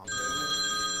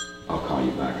call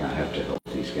you back. I have to help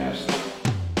these guys.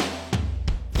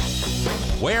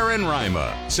 Ware and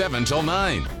Rima, 7 till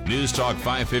 9. News Talk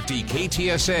 550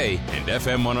 KTSA and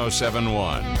FM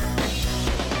 1071.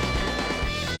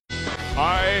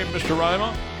 Hi, Mr.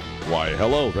 Rima. Why,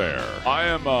 hello there.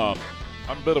 I'm a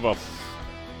bit of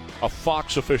a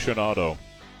fox aficionado.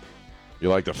 You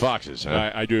like the foxes,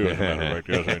 huh? I do, as a matter of fact.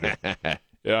 Yes, I do.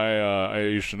 Yeah, I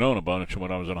used to know a bunch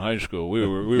when I was in high school.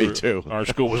 Me too. Our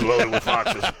school was loaded with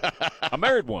foxes. I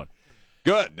married one.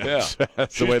 Good. Yeah.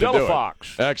 That's She's the way to still do a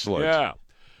fox. it. Excellent. Yeah.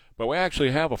 But we actually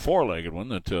have a four-legged one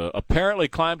that apparently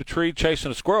climbed a tree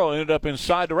chasing a squirrel and ended up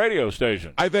inside the radio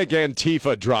station. I think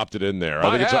Antifa dropped it in there.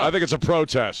 I think it's a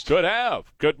protest. Could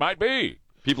have. Might be.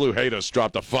 People who hate us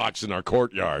dropped a fox in our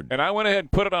courtyard. And I went ahead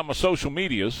and put it on my social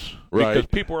medias. Right. Because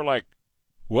people were like,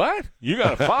 what? You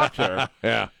got a fox there?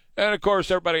 Yeah. And, of course,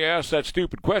 everybody asked that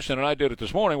stupid question, and I did it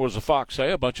this morning. What does the fox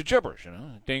say? A bunch of gibberish, you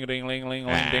know.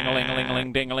 Ding-a-ding-ling-ling-ling,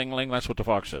 ding-a-ling-ling-ling, ding-a-ling-ling. That's what the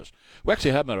fox says. We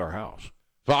actually have them at our house.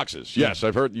 Foxes. Yes,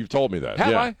 I've heard. You've told me that.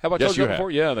 Have yeah. I? Have I yes, told you that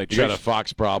before? Yeah, they You got a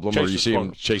fox problem, or you see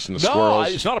them chasing the no, squirrels?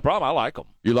 No, it's not a problem. I like them.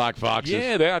 You like foxes?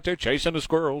 Yeah, they're out there chasing the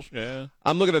squirrels. Yeah.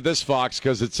 I'm looking at this fox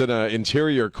because it's in an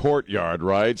interior courtyard,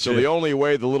 right? So the only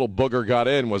way the little booger got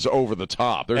in was over the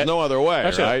top. There's no other way,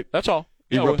 that's right? It. That's all.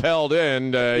 He rappelled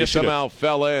in. He somehow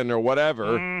fell in or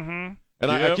whatever. Mm-hmm.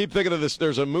 And I keep thinking of this.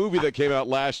 There's a movie that came out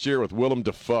last year with Willem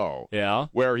Dafoe. Yeah.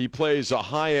 Where he plays a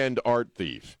high-end art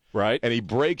thief. Right. And he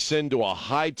breaks into a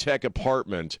high-tech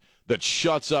apartment that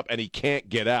shuts up and he can't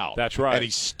get out. That's right. And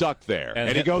he's stuck there.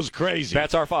 And he goes crazy.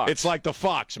 That's our fox. It's like the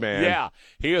fox, man. Yeah.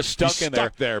 He is stuck He's in there.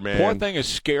 Stuck there, man. Poor thing is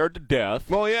scared to death.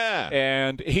 Well, yeah.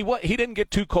 And he didn't get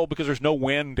too cold because there's no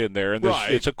wind in there. And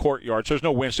right. It's a courtyard, so there's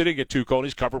no wind. So he didn't get too cold.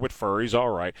 He's covered with fur. He's all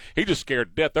right. He just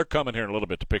scared to death. They're coming here in a little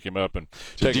bit to pick him up and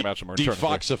take him out somewhere.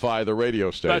 Defoxify the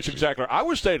radio station. That's exactly right. I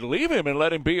would say to leave him and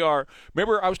let him be our –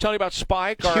 remember I was telling you about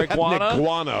Spike, our iguana? An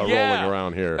iguana rolling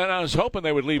around here. And I was hoping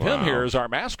they would leave him here as our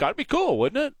mascot. It'd be cool,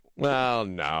 wouldn't it? Well,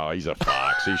 no, he's a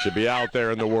fox. He should be out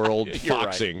there in the world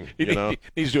foxing. Right. You know, he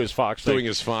needs to do his fox thing. Doing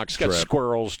his fox He's trip. got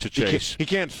squirrels to chase. He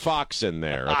can't fox in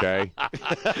there. Okay.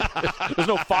 There's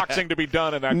no foxing to be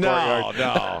done in that courtyard.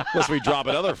 No. Unless we drop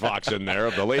another fox in there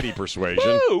of the lady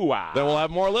persuasion, wow. Then we'll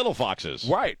have more little foxes.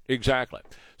 Right. Exactly.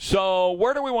 So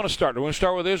where do we want to start? Do we want to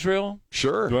start with Israel?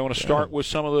 Sure. Do we want to start with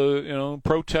some of the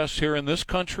protests here in this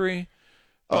country?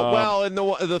 Well, and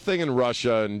the thing in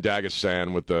Russia and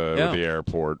Dagestan with the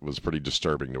airport was pretty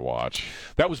disturbing to watch.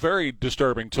 That was very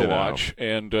disturbing to watch,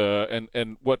 and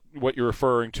what you're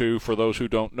referring to, for those who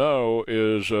don't know,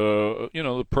 is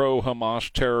the pro-Hamas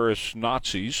terrorist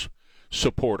Nazis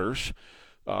supporters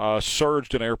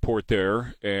surged an airport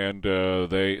there, and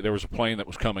there was a plane that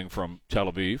was coming from Tel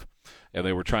Aviv, and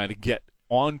they were trying to get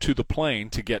onto the plane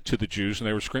to get to the Jews, and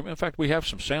they were screaming. In fact, we have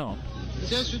some sound.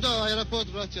 Все сюда, аэропорт,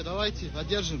 братья, давайте,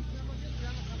 поддержим.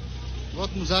 Вот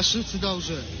мы зашли сюда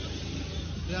уже.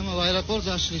 Прямо в аэропорт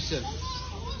зашли все.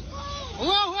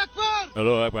 Allahu Akbar!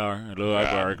 Allahu Akbar, Allahu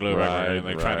Akbar, Allahu Akbar, and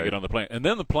they're trying to get on the plane. And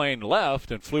then the plane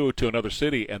left and flew to another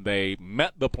city, and they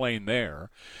met the plane there.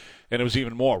 And it was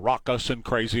even more raucous and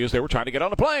crazy as they were trying to get on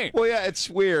the plane. Well, yeah, it's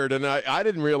weird, and I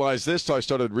didn't realize this till I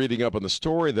started reading up on the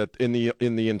story that in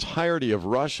the entirety of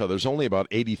Russia, there's only about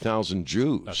 80,000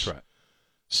 Jews. That's right.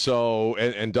 So,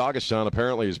 and Dagestan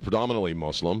apparently is predominantly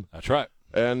Muslim. That's right.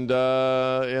 And,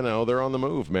 they're on the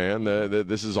move, man.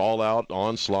 This is all-out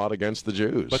onslaught against the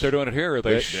Jews. But they're doing it here.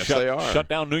 They are. Shut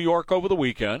down New York over the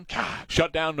weekend. God.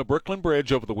 Shut down the Brooklyn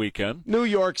Bridge over the weekend. New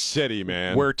York City,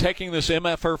 man. We're taking this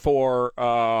MFR for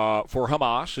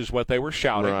Hamas is what they were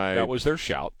shouting. Right. That was their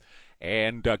shout.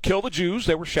 And kill the Jews.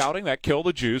 They were shouting that. Kill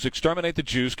the Jews. Exterminate the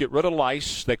Jews. Get rid of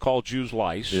lice. They call Jews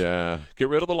lice. Yeah. Get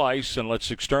rid of the lice and let's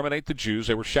exterminate the Jews.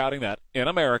 They were shouting that in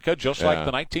America, just like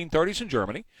the 1930s in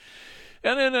Germany.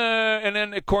 And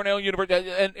then at Cornell University,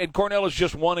 and Cornell is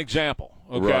just one example,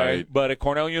 okay? Right. But at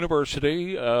Cornell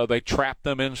University, they trapped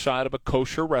them inside of a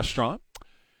kosher restaurant.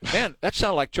 Man, that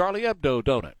sounds like Charlie Hebdo,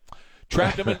 don't it?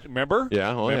 Trapped them in, remember?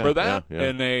 Yeah. Remember that? Yeah.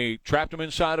 And they trapped them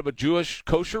inside of a Jewish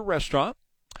kosher restaurant.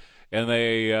 And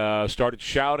they started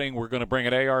shouting, we're going to bring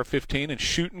an AR-15 and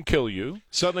shoot and kill you.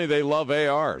 Suddenly they love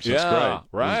ARs. That's great.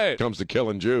 Right. When it comes to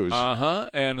killing Jews. Uh-huh.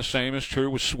 And the same is true.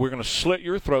 We're going to slit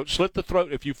your throat. Slit the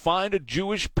throat. If you find a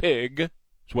Jewish pig,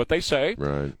 is what they say,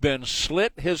 right, then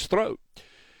slit his throat.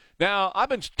 Now, I've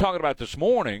been talking about this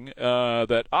morning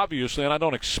that obviously, and I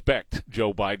don't expect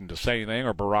Joe Biden to say anything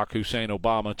or Barack Hussein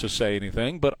Obama to say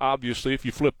anything, but obviously if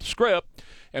you flip the script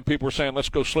and people are saying, let's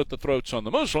go slit the throats on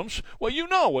the Muslims, well, you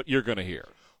know what you're going to hear.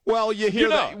 Well, you hear You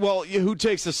know. that. Well, who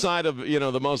takes the side of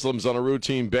the Muslims on a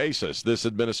routine basis? This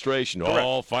administration. Correct.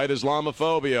 Oh, fight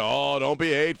Islamophobia. Oh, don't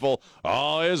be hateful.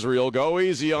 Oh, Israel, go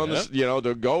easy on this.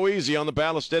 Go easy on the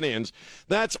Palestinians.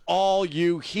 That's all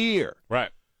you hear.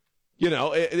 Right.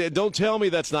 Don't tell me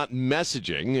that's not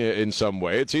messaging in some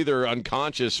way. It's either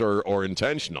unconscious or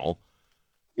intentional.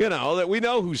 That we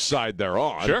know whose side they're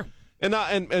on. Sure.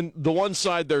 And the one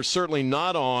side they're certainly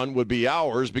not on would be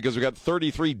ours because we got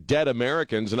 33 dead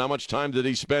Americans. And how much time did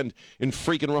he spend in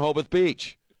freaking Rehoboth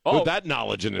Beach with that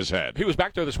knowledge in his head? He was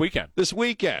back there this weekend. This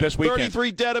weekend.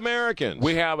 33 dead Americans.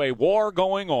 We have a war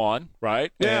going on,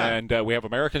 right? Yeah. And we have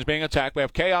Americans being attacked. We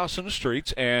have chaos in the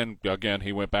streets. And, again,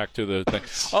 he went back to the thing.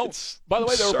 By the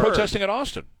way, they were absurd. protesting at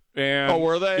Austin. And,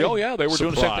 were they? Oh, yeah. They were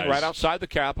doing the same thing Surprise. right outside the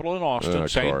Capitol in Austin.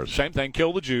 Of Same course. thing.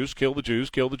 Kill the Jews, kill the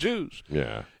Jews, kill the Jews.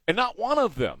 Yeah. And not one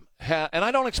of them, and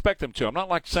I don't expect them to. I'm not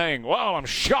like saying, well, I'm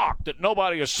shocked that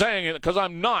nobody is saying it, because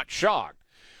I'm not shocked.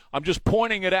 I'm just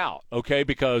pointing it out, okay,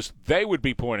 because they would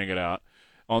be pointing it out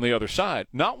on the other side.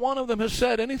 Not one of them has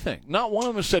said anything. Not one of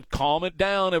them has said, calm it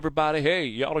down, everybody. Hey,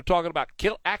 y'all are talking about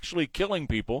actually killing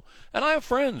people. And I have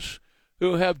friends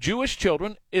who have Jewish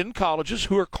children in colleges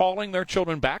who are calling their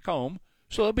children back home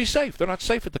so they'll be safe. They're not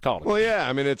safe at the college. Well, yeah.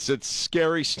 I mean, it's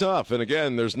scary stuff. And,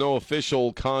 again, there's no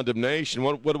official condemnation.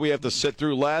 What did we have to sit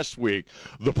through last week?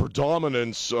 The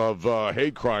predominance of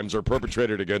hate crimes are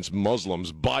perpetrated against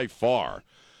Muslims by far.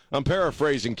 I'm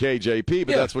paraphrasing KJP,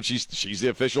 but that's what she's the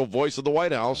official voice of the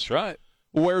White House. That's right.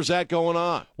 Where's that going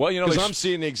on? Well, because I'm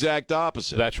seeing the exact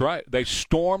opposite. That's right. They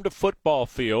stormed a football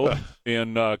field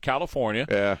in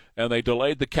California, and they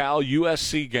delayed the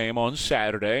Cal-USC game on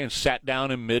Saturday and sat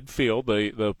down in midfield,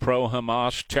 the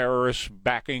pro-Hamas terrorists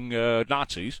backing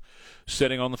Nazis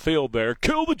sitting on the field there.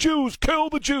 Kill the Jews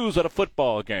at a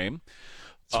football game.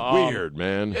 It's weird,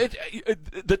 man.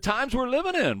 The times we're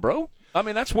living in, bro. I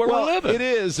mean, that's where we're living. It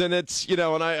is, and it's,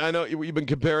 and I know you've been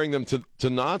comparing them to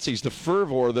Nazis. The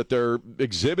fervor that they're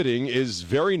exhibiting is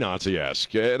very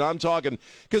Nazi-esque. And I'm talking,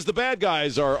 because the bad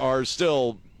guys are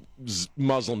still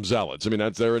Muslim zealots. I mean,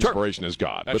 that's their inspiration is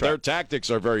God. But their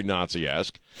tactics are very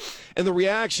Nazi-esque. And the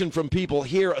reaction from people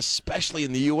here, especially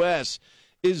in the U.S.,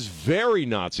 is very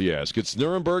Nazi-esque. It's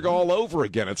Nuremberg all over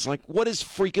again. It's like, what is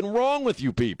freaking wrong with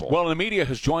you people? Well, the media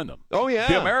has joined them. Oh, yeah.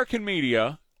 The American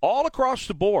media, all across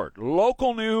the board,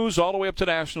 local news all the way up to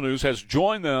national news, has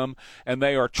joined them, and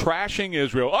they are trashing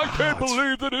Israel. I can't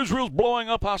believe that Israel's blowing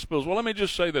up hospitals. Well, let me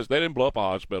just say this. They didn't blow up a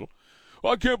hospital.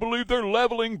 I can't believe they're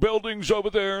leveling buildings over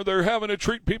there. They're having to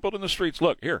treat people in the streets.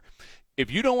 Look, here,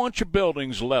 if you don't want your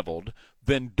buildings leveled,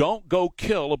 then don't go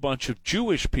kill a bunch of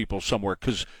Jewish people somewhere,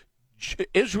 because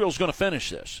Israel's going to finish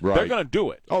this. Right. They're going to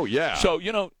do it. Oh, yeah. So,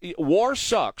 war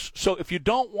sucks. So if you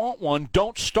don't want one,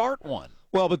 don't start one.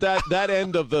 Well, but that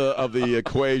end of the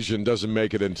equation doesn't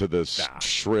make it into this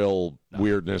shrill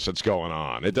weirdness that's going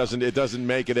on. It doesn't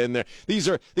make it in there.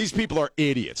 These people are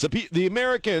idiots. The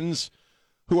Americans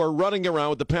who are running around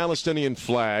with the Palestinian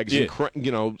flags and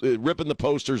ripping the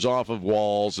posters off of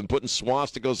walls and putting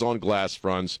swastikas on glass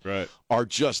fronts are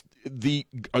just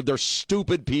they're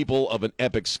stupid people of an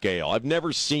epic scale. I've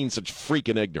never seen such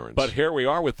freaking ignorance. But here we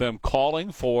are with them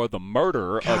calling for the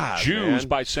murder of Jews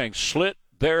by saying slit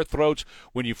their throats.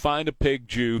 When you find a pig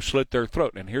Jew, slit their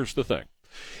throat. And here's the thing.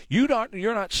 You're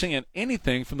not seeing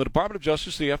anything from the Department of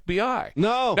Justice, the FBI.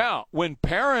 No. Now, when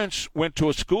parents went to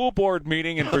a school board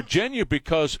meeting in Virginia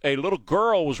because a little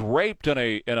girl was raped in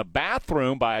a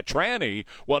bathroom by a tranny,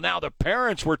 well, now the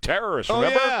parents were terrorists,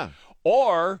 remember? Yeah.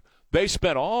 Or they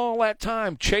spent all that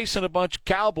time chasing a bunch of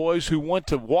cowboys who went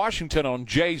to Washington on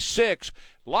J6,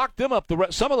 locked them up.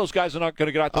 Some of those guys are not going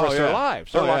to get out the rest of their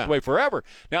lives. They're locked away forever.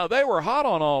 Now, they were hot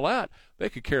on all that. They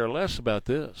could care less about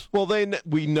this. Well,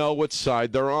 we know what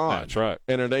side they're on. That's right.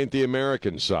 And it ain't the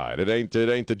American side. It ain't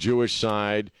the Jewish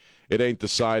side. It ain't the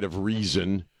side of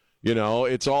reason.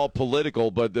 It's all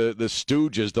political, but the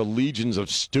stooges, the legions of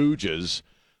stooges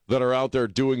that are out there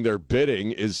doing their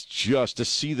bidding is just to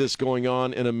see this going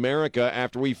on in America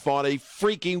after we fought a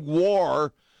freaking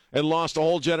war and lost a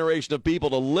whole generation of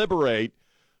people to liberate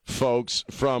folks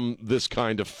from this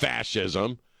kind of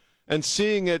fascism, and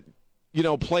seeing it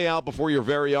play out before your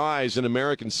very eyes in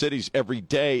American cities every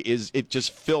day it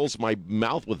just fills my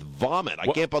mouth with vomit. I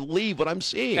can't believe what I'm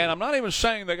seeing. And I'm not even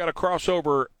saying they got to cross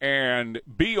over and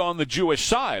be on the Jewish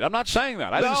side. I'm not saying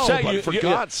that. I didn't say but for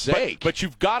God's sake. But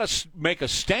you've got to make a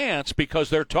stance, because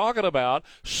they're talking about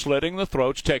slitting the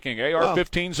throats, taking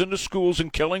AR-15s into schools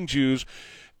and killing Jews.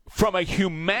 From a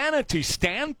humanity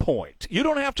standpoint, you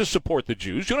don't have to support the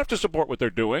Jews. You don't have to support what they're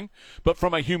doing. But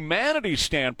from a humanity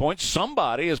standpoint,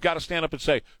 somebody has got to stand up and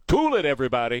say, cool it,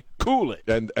 everybody, cool it.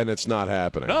 And it's not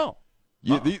happening. No.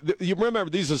 You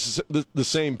remember, these are the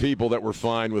same people that were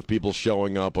fine with people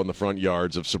showing up on the front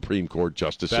yards of Supreme Court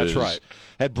justices. That's right.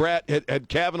 Had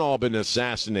Kavanaugh been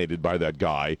assassinated by that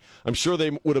guy, I'm sure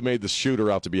they would have made the shooter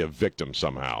out to be a victim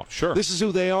somehow. Sure. This is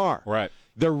who they are. Right.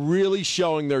 They're really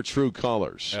showing their true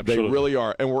colors. Absolutely. They really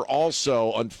are. And we're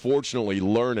also, unfortunately,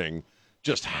 learning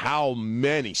just how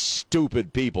many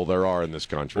stupid people there are in this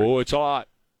country. Oh, it's a lot.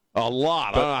 A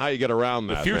lot. I don't know how you get around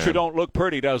that. The future man. don't look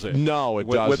pretty, does it? No, it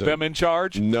doesn't. With them in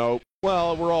charge? No.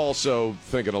 Well, we're also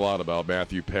thinking a lot about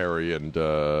Matthew Perry and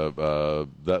that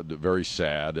very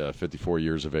sad, 54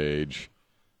 years of age.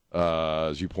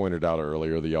 As you pointed out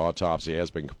earlier, the autopsy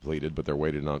has been completed, but they're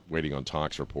waiting on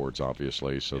tox reports,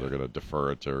 obviously, so they're going to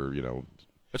defer it or,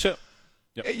 That's it.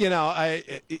 Yep.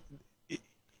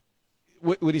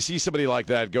 When you see somebody like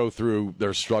that go through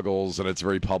their struggles and it's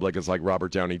very public, it's like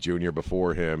Robert Downey Jr.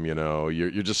 before him,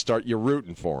 you're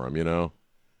rooting for him,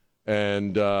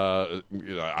 And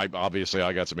I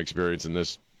got some experience in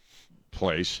this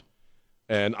place,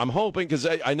 and I'm hoping, because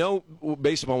I know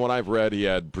based upon what I've read, he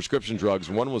had prescription drugs.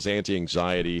 One was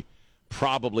anti-anxiety,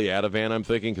 probably Ativan, I'm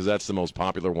thinking, because that's the most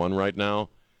popular one right now,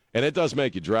 and it does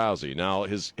make you drowsy. Now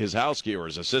his housekeeper,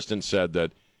 his assistant, said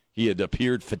that he had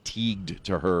appeared fatigued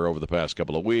to her over the past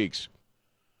couple of weeks.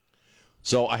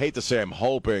 So I hate to say, I'm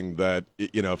hoping that,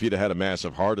 if he'd had a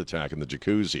massive heart attack in the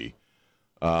jacuzzi,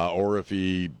 or if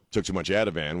he took too much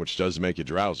Ativan, which does make you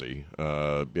drowsy,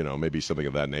 maybe something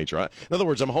of that nature. In other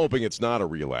words, I'm hoping it's not a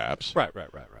relapse. Right.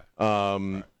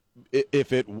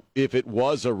 If it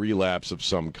was a relapse of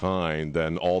some kind,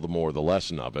 then all the more the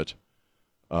lesson of it.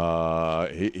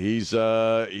 He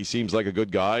seems like a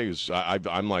good guy.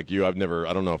 I'm like you. I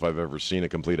don't know if I've ever seen a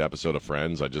complete episode of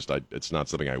Friends. It's not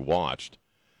something I watched.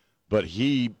 But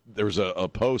there's a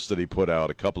post that he put out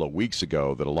a couple of weeks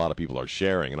ago that a lot of people are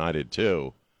sharing, and I did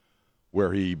too,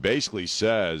 where he basically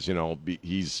says,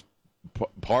 he's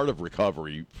part of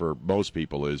recovery for most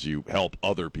people is you help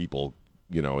other people,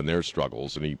 in their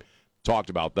struggles. And he talked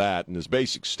about that, and his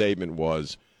basic statement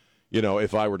was,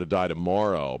 if I were to die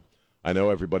tomorrow, I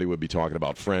know everybody would be talking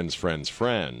about friends,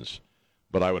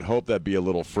 but I would hope that'd be a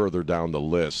little further down the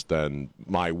list than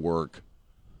my work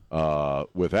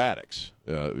with addicts.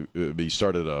 He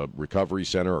started a recovery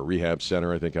center, a rehab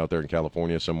center, I think, out there in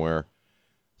California somewhere.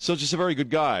 So just a very good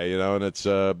guy, and it's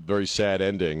a very sad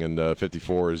ending. And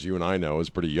 54, as you and I know, is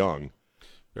pretty young.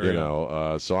 Very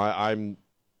young. So I'm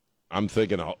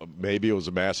thinking maybe it was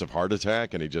a massive heart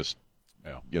attack, and he just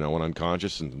went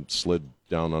unconscious and slid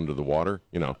down under the water.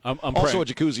 I'm also, praying. a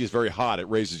jacuzzi is very hot. It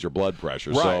raises your blood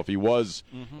pressure. Right. So if he was,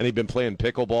 and he'd been playing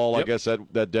pickleball, I guess,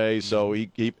 that day, so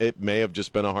it may have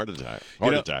just been a heart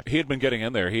attack. He had been getting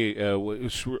in there. He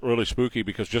was really spooky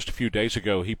because just a few days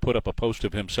ago he put up a post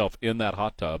of himself in that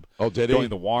hot tub. Oh, did he? Doing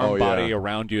the warm body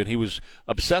around you, and he was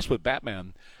obsessed with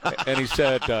Batman. And he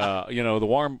said,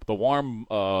 the warm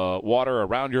water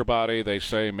around your body, they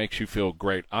say, makes you feel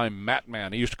great. I'm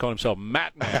Matman. He used to call himself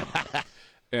Matman.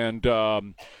 And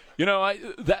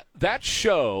that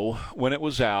show, when it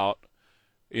was out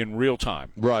in real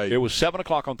time, right? It was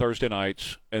 7:00 on Thursday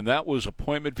nights, and that was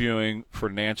appointment viewing for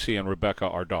Nancy and Rebecca,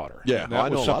 our daughter. Yeah, and that I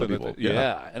know a lot of people.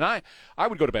 And I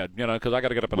would go to bed, because I got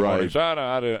to get up in the morning. So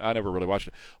I never really watched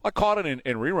it. I caught it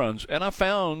in reruns, and I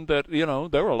found that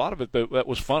there were a lot of it that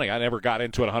was funny. I never got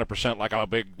into it 100% like I'm a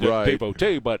big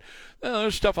devotee, but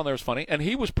there's stuff on there that's funny. And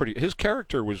he was his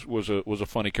character was a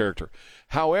funny character.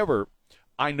 However,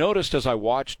 I noticed as I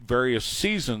watched various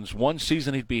seasons, one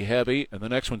season he'd be heavy, and the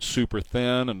next one super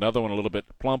thin, another one a little bit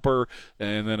plumper,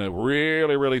 and then a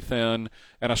really, really thin.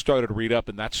 And I started to read up,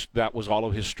 and that was all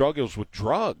of his struggles with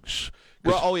drugs.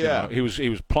 Well, he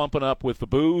was plumping up with the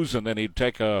booze, and then he'd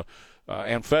take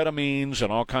amphetamines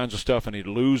and all kinds of stuff, and he'd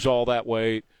lose all that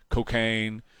weight,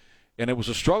 cocaine. And it was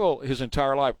a struggle his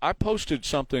entire life. I posted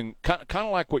something kind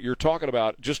of like what you're talking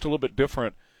about, just a little bit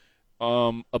different.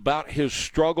 About his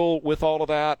struggle with all of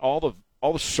that, all the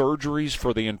surgeries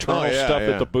for the internal stuff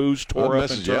that the booze tore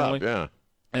up internally,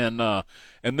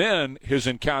 and then his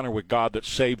encounter with God that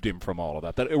saved him from all of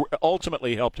that. That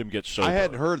ultimately helped him get sober. I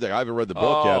hadn't heard that. I haven't read the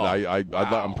book yet.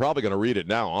 I'm probably going to read it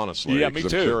now, honestly. Yeah, me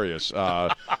too. I'm curious.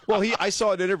 I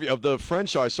saw an interview of the French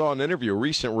show. I saw an interview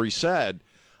recent where he said,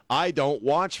 I don't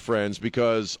watch Friends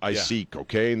because I see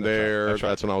cocaine there. Right.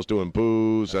 That's when I was doing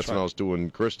booze. That's when I was doing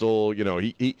crystal.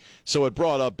 So it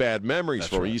brought up bad memories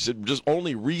for him. He said just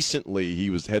only recently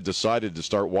he had decided to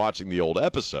start watching the old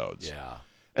episodes. Yeah.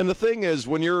 And the thing is,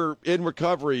 when you're in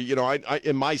recovery, I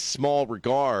in my small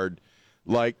regard,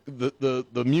 Like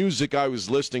the music I was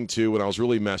listening to when I was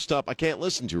really messed up, I can't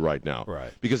listen to right now.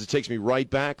 Right. Because it takes me right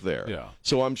back there. Yeah.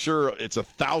 So I'm sure it's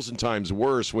 1,000 times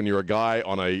worse when you're a guy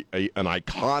on an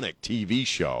iconic TV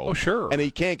show. Oh, sure. And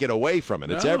he can't get away from it.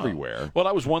 It's No. everywhere. Well,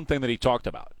 that was one thing that he talked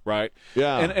about, right?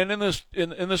 Yeah. And in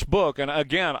this book, and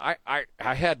again, I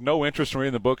had no interest in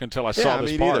reading the book until I saw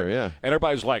this me part. neither, yeah. And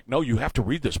everybody's like, no, you have to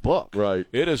read this book. Right.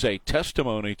 It is a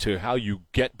testimony to how you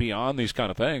get beyond these kind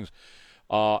of things.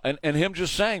 And him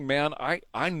just saying, man,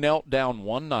 I knelt down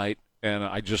one night and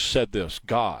I just said this,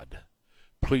 God,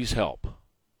 please help.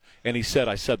 And he said,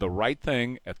 I said the right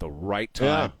thing at the right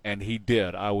time, and he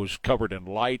did. I was covered in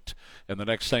light, and the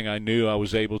next thing I knew, I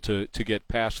was able to get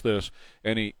past this.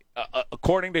 And he,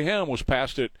 according to him, was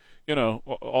past it,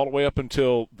 all the way up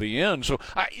until the end. So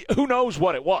who knows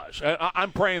what it was?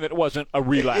 I'm praying that it wasn't a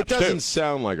relapse. It doesn't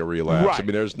sound like a relapse. Right. I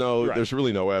mean, there's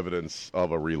really no evidence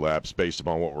of a relapse based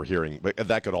upon what we're hearing. But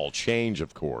that could all change,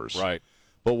 of course. Right.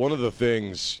 But one of the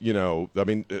things,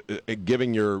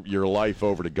 giving your life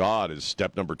over to God is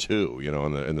step number 2.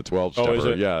 In the 12 step. Is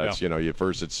it? Yeah. It's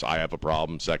first it's I have a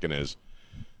problem. Second is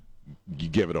you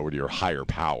give it over to your higher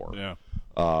power. Yeah.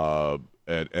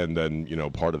 And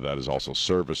then part of that is also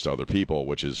service to other people,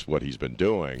 which is what he's been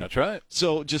doing. That's right.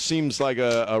 So it just seems like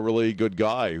a really good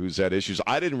guy who's had issues.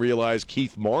 I didn't realize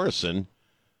Keith Morrison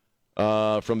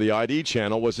from the ID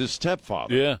channel was his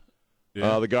stepfather. Yeah.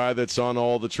 Yeah. The guy that's on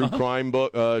all the true crime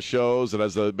shows that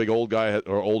has the big old guy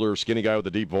or older skinny guy with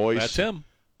the deep voice. That's him.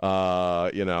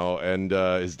 And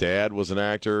his dad was an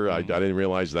actor. I didn't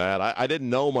realize that. I didn't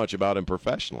know much about him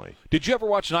professionally. Did you ever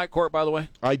watch Night Court, by the way?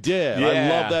 I did. Yeah. I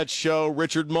love that show.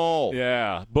 Richard Mole.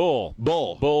 Yeah. Bull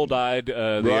died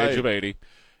at the age of 80.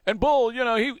 And Bull,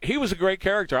 he was a great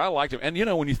character. I liked him. And,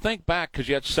 when you think back, because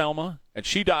you had Selma, and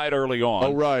she died early on.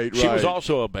 Oh, right. She was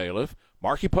also a bailiff.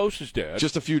 Marky Post is dead.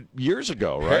 Just a few years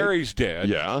ago, right? Harry's dead.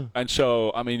 Yeah. And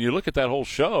so, you look at that whole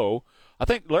show. I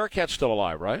think Larry Cat's still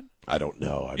alive, right? I don't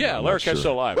know. Larry Cat's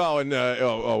still alive. Well,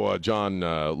 and John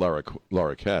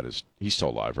Larry Cat he's still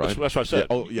alive, right? That's what I said.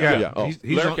 Yeah. Oh.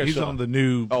 He's on the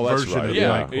new version right. of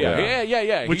Yeah, the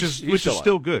yeah. which is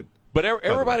still good. But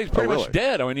everybody's pretty really? much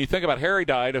dead. You think about Harry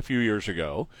died a few years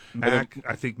ago. I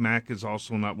think Mac is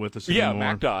also not with us anymore. Yeah,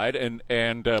 Mac died, and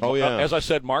as I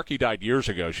said, Marky died years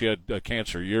ago. She had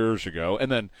cancer years ago,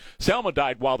 and then Selma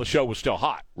died while the show was still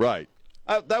hot. Right.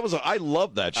 I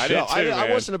love that show. I did too, I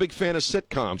man. wasn't a big fan of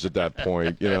sitcoms at that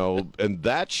point, and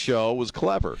that show was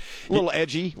clever. A little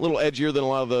edgier than a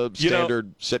lot of the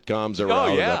standard sitcoms that were out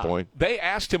at that point. They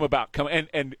asked him about coming,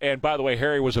 and by the way,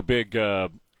 Harry was a big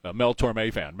Mel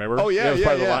Torme fan, remember? Oh, yeah, It was yeah.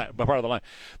 part of the line.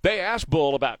 They asked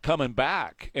Bull about coming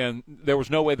back, and there was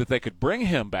no way that they could bring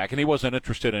him back, and he wasn't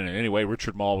interested in it anyway.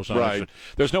 Richard Mall was not interested.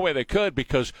 There's no way they could,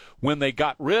 because when they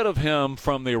got rid of him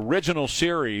from the original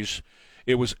series,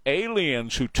 it was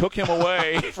aliens who took him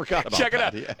away. I forgot about Check it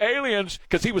that, out. yeah. Aliens,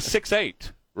 because he was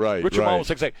 6'8". Right, Richard right. Mall was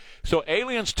 6'8". So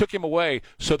aliens took him away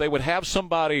so they would have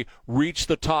somebody reach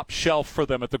the top shelf for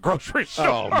them at the grocery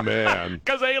store. Oh, man.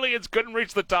 Because aliens couldn't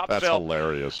reach the top That's shelf.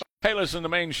 hilarious. Hey, listen, the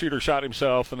main shooter shot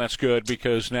himself, and that's good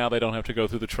because now they don't have to go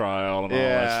through the trial and all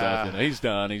that stuff. He's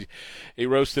done. He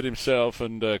roasted himself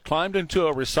and climbed into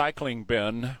a recycling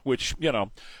bin, which,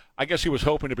 I guess he was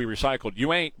hoping to be recycled.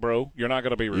 You ain't, bro. You're not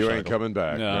going to be recycled. You ain't coming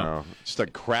back. No. It's a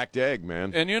cracked egg,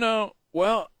 man. And,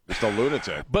 Just a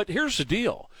lunatic. But here's the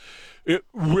deal. It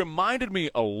reminded me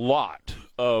a lot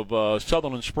of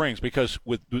Sutherland Springs because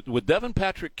with Devin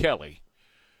Patrick Kelly,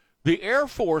 the Air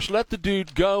Force let the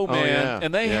dude go, man,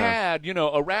 and they had,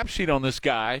 a rap sheet on this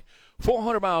guy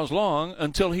 400 miles long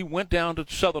until he went down to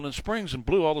Sutherland Springs and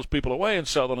blew all those people away in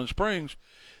Sutherland Springs.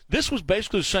 This was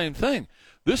basically the same thing.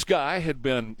 This guy had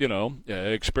been,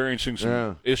 experiencing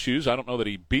some issues. I don't know that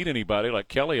he beat anybody like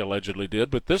Kelly allegedly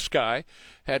did, but this guy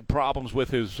had problems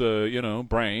with his,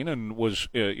 brain and was,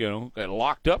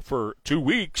 locked up for 2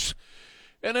 weeks.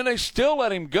 And then they still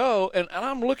let him go. And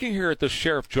I'm looking here at this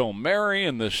Sheriff Joel Mary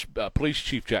and this Police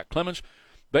Chief Jack Clemens.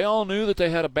 They all knew that they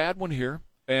had a bad one here,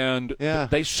 and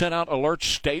they sent out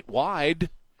alerts statewide.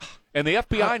 And the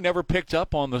FBI never picked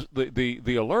up on the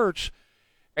alerts.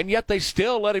 And yet they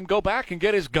still let him go back and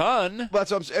get his gun.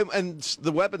 That's what I'm saying. And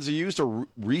the weapons he used are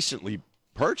recently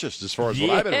purchased, as far as what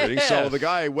I've been reading. So the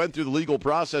guy went through the legal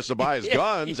process to buy his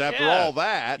guns after all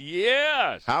that.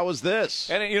 Yes. How is this?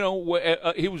 And,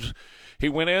 he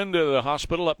went into the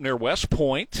hospital up near West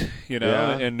Point,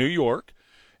 in New York,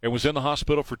 and was in the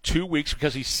hospital for 2 weeks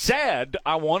because he said,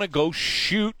 I want to go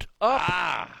shoot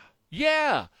up.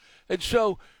 Yeah. And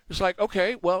so It's like,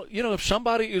 okay, well, if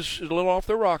somebody is a little off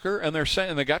their rocker and they're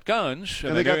saying they got guns.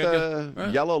 And they got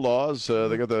the yellow laws.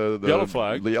 They got the yellow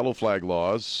flag. The yellow flag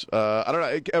laws. I don't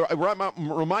know. It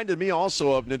reminded me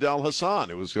also of Nidal Hassan.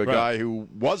 It was a guy who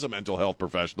was a mental health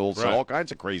professional, so all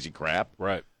kinds of crazy crap.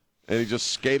 Right. And he just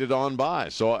skated on by.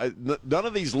 So none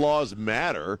of these laws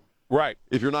matter. Right.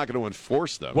 If you're not going to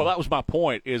enforce them. Well, that was my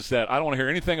point, is that I don't want to hear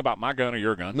anything about my gun or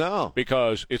your gun. No.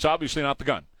 Because it's obviously not the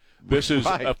gun. This is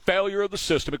a failure of the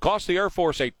system. It cost the Air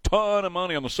Force a ton of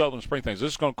money on the Southern Spring things.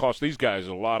 This is going to cost these guys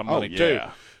a lot of money, too,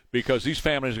 because these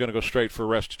families are going to go straight for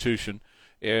restitution.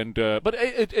 And but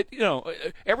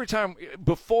every time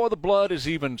before the blood is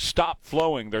even stopped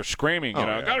flowing, they're screaming,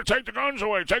 got to take the guns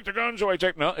away, take the guns away.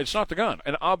 No, it's not the gun.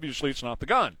 And obviously it's not the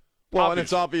gun. Well, and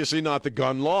it's obviously not the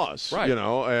gun laws, right.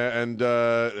 And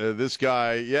this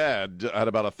guy, had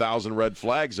about 1,000 red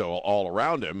flags all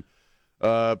around him.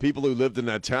 People who lived in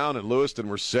that town in Lewiston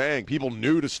were saying people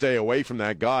knew to stay away from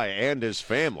that guy and his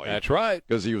family. That's right.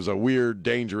 Because he was a weird,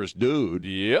 dangerous dude.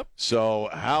 Yep. So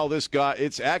how this guy,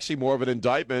 it's actually more of an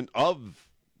indictment of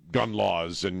gun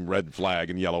laws and red flag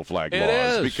and yellow flag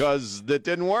laws. Because that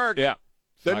didn't work. Yeah.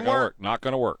 Didn't work. Not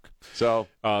going to work. So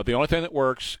the only thing that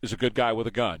works is a good guy with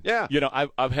a gun. Yeah.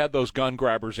 I've had those gun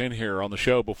grabbers in here on the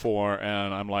show before,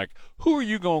 and I'm like, who are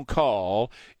you going to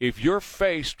call if you're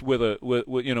faced with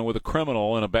a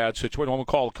criminal in a bad situation? I'm going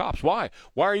to call the cops. Why?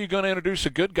 Why are you going to introduce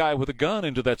a good guy with a gun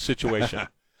into that situation?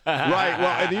 Right.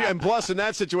 Well, and plus in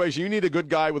that situation, you need a good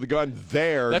guy with a gun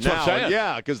there. That's now. what I'm saying.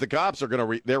 Yeah, because the cops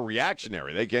are they're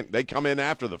reactionary. They come in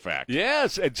after the fact.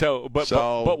 Yes, and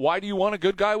but why do you want a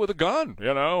good guy with a gun?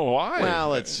 Why?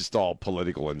 Well, it's just all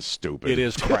political and stupid. It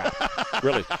is crap,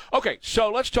 really. Okay,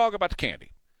 so let's talk about the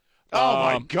candy. Oh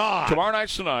my God! Tomorrow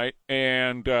night's tonight,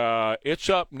 and it's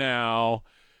up now.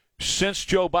 Since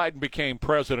Joe Biden became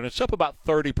president, it's up about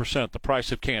 30%, the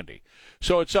price of candy.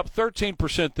 So it's up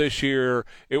 13% this year.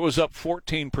 It was up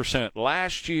 14%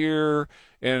 last year,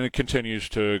 and it continues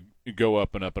to go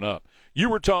up and up and up. You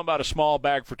were talking about a small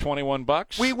bag for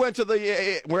 $21. We went to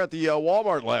we're at the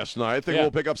Walmart last night. I think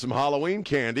we'll pick up some Halloween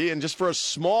candy, and just for a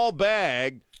small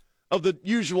bag of the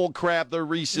usual crap, the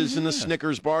Reese's and the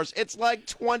Snickers bars, it's like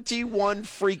 $21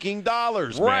 freaking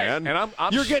dollars, man. And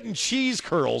you're getting cheese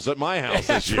curls at my house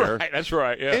this year. That's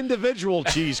right. Yeah. Individual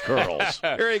cheese curls.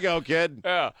 Here you go, kid.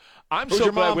 Yeah. I'm Who's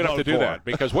so glad mom we don't have to do vote that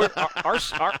because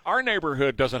our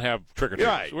neighborhood doesn't have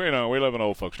trick-or-treaters. Right. We live in an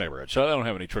old folks' neighborhood, so they don't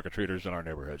have any trick-or-treaters in our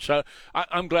neighborhood. So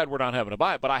I'm glad we're not having to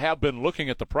buy it, but I have been looking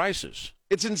at the prices.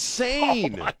 It's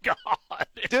insane. Oh, my God.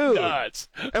 Dude. Nuts.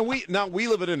 And we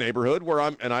live in a neighborhood where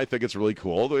I think it's really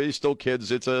cool. There's still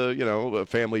kids. It's a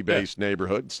family-based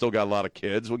neighborhood. Still got a lot of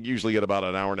kids. We usually get about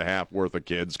an hour and a half worth of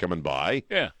kids coming by.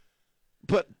 Yeah.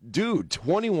 But, dude,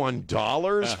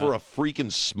 $21 for a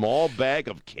freaking small bag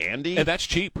of candy? And that's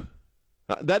cheap.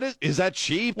 Is that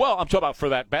cheap? Well, I'm talking about for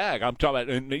that bag. I'm talking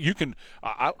about, and you can,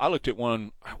 I looked at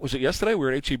one, was it yesterday? We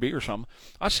were at HEB or something.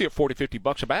 I see it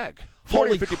 $40-$50 a bag.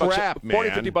 Holy crap, man.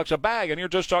 $40-$50 a bag, and you're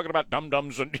just talking about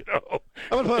dum-dums and, I'm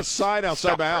going to put a sign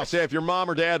outside my house. Hey, if your mom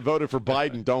or dad voted for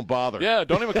Biden, don't bother. Yeah,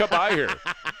 don't even come by here.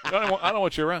 I don't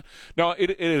want you around. No,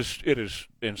 it is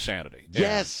insanity.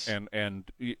 Yes. And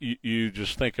you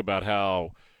just think about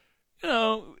how,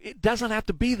 it doesn't have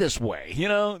to be this way.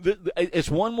 It's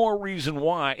one more reason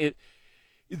why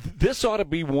this ought to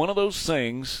be one of those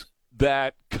things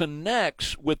that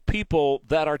connects with people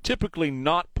that are typically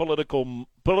not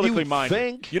politically minded.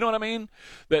 Think? You know what I mean?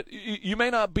 That you may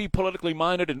not be politically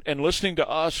minded and listening to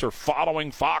us or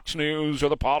following Fox News or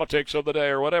the politics of the day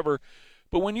or whatever,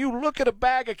 but when you look at a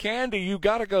bag of candy, you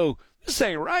got to go, this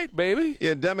ain't right, baby.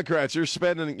 Yeah, Democrats,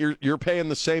 you're paying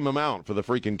the same amount for the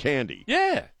freaking candy.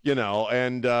 Yeah.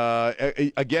 And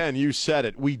again, you said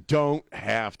it. We don't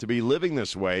have to be living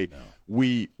this way. No.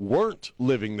 We weren't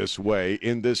living this way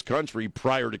in this country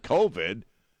prior to COVID.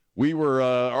 We were,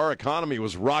 our economy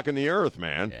was rocking the earth,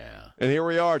 man. Yeah. And here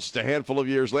we are, just a handful of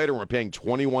years later, we're paying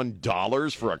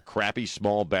 $21 for a crappy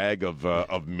small bag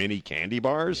of mini candy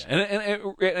bars. Yeah.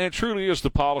 And it truly is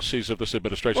the policies of this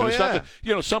administration. Oh, it's not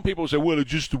that, some people say, well, it's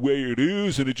just the way it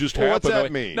is, and it just happened. What's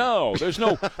that mean? No, there's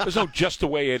no just the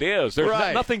way it is. There's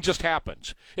right. Nothing just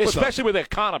happens, especially with the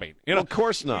economy. Well, of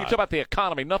course not. You talk about the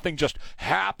economy, nothing just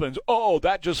happens. Oh,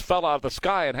 that just fell out of the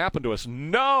sky and happened to us.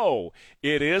 No,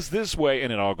 it is this way,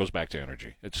 and it all goes back to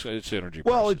energy. It's energy.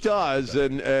 Well, prices. it does,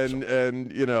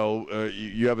 and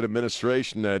you have an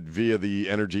administration that via the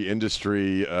energy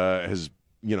industry has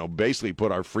basically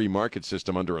put our free market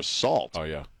system under assault. Oh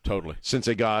yeah, totally. Since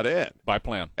they got in by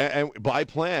plan and by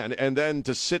plan, and then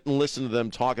to sit and listen to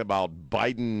them talk about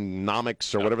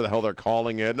Bidenomics or whatever the hell they're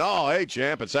calling it. Oh, hey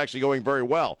champ, it's actually going very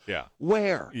well. Yeah.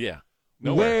 Where? Yeah.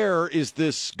 Where is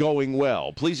this going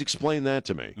well? Please explain that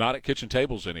to me. Not at kitchen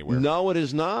tables anywhere. No, it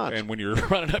is not. And when you're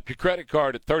running up your credit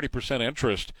card at 30%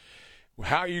 interest,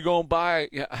 how are you going to buy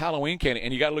Halloween candy?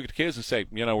 And you got to look at the kids and say,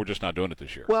 we're just not doing it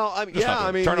this year. Well,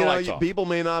 people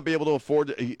may not be able to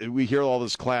afford – we hear all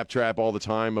this claptrap all the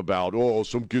time about,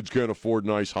 some kids can't afford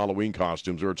nice Halloween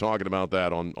costumes. We were talking about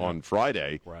that on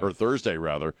Friday, or Thursday,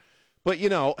 rather. But,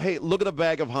 hey, look at a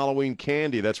bag of Halloween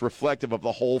candy. That's reflective of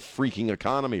the whole freaking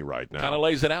economy right now. Kind of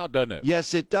lays it out, doesn't it?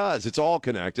 Yes, it does. It's all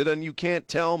connected, and you can't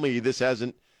tell me this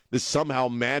somehow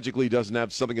magically doesn't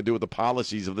have something to do with the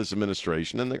policies of this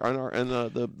administration and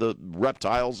the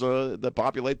reptiles that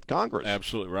populate Congress.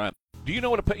 Absolutely right. Do you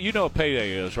know what what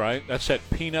payday is, right? That's that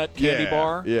peanut candy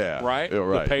bar, right? Right,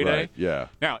 the payday. Right, yeah.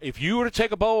 Now, if you were to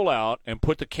take a bowl out and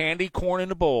put the candy corn in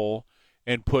the bowl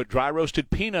and put dry roasted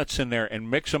peanuts in there and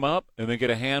mix them up and then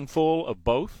get a handful of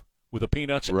both with the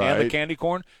peanuts and the candy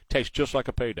corn, tastes just like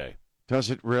a payday. Does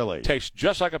it really? Tastes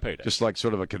just like a payday. Just like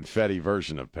sort of a confetti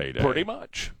version of payday. Pretty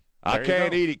much. I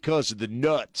can't eat it because of the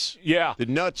nuts. Yeah. The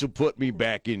nuts will put me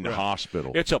back in the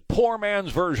hospital. It's a poor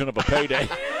man's version of a payday.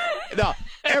 No,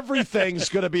 everything's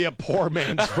going to be a poor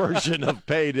man's version of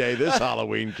payday this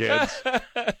Halloween, kids.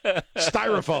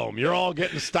 Styrofoam. You're all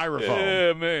getting styrofoam.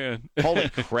 Yeah, man. Holy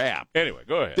crap. Anyway,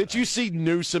 go ahead. Did you see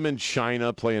Newsom in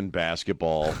China playing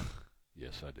basketball?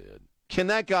 Yes, I did. Can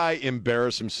that guy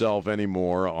embarrass himself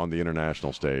anymore on the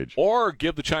international stage? Or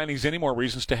give the Chinese any more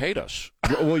reasons to hate us?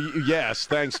 Well, yes.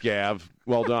 Thanks, Gav.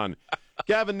 Well done.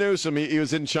 Gavin Newsom, he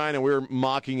was in China. We were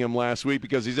mocking him last week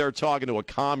because he's there talking to a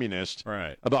communist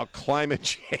about climate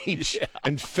change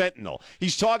and fentanyl.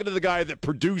 He's talking to the guy that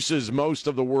produces most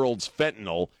of the world's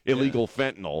fentanyl, illegal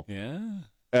fentanyl.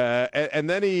 Yeah. And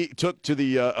then he took to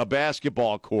the a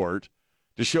basketball court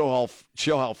to show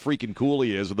how freaking cool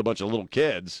he is with a bunch of little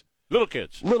kids.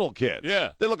 Little kids.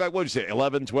 Yeah. They look like, what did you say,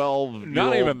 11, 12?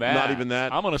 Not even that. Not even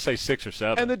that. I'm going to say 6 or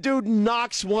 7. And the dude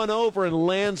knocks one over and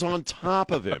lands on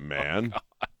top of him, man.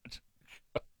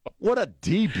 What a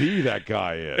DB that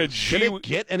guy is. Can it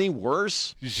get any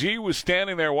worse? Xi was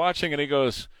standing there watching, and he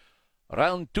goes,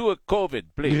 round 2 of COVID,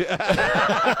 please.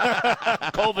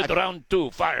 COVID round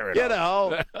 2, fire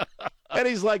it. And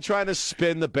he's like trying to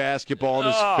spin the basketball in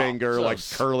his finger, like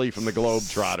Curly from the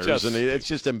Globetrotters, and it's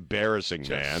just embarrassing,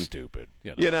 man. Stupid,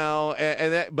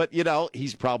 but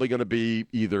he's probably going to be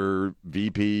either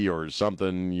VP or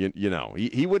something.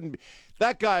 He wouldn't.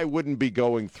 That guy wouldn't be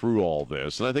going through all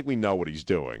this, and I think we know what he's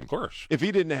doing. Of course, if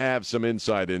he didn't have some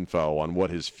inside info on what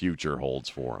his future holds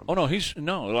for him. Oh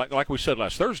no, like we said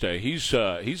last Thursday, he's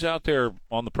out there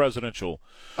on the presidential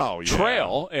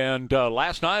trail. And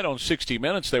last night on 60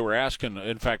 Minutes, they were asking.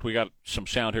 In fact, we got some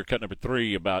sound here, cut number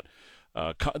 3, about.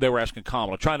 They were asking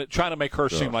Kamala, trying to make her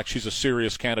seem like she's a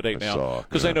serious candidate now,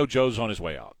 because they know Joe's on his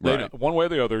way out. One way or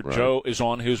the other, Joe is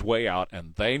on his way out,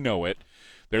 and they know it.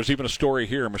 There's even a story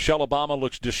here. Michelle Obama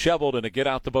looks disheveled in a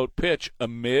get-out-the-vote pitch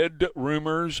amid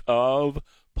rumors of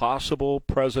possible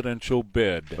presidential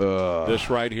bid. This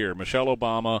right here. Michelle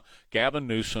Obama, Gavin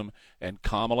Newsom, and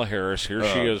Kamala Harris. Here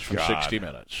she is from 60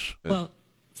 Minutes. Well,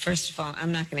 first of all,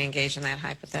 I'm not going to engage in that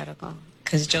hypothetical,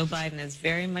 because Joe Biden is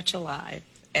very much alive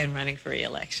and running for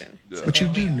re-election. But you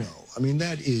do know,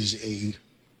 that is a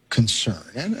concern,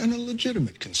 and a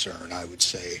legitimate concern, I would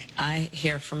say. I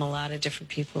hear from a lot of different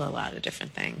people a lot of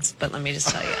different things, but let me just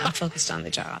tell you, I'm focused on the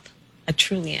job. I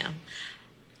truly am.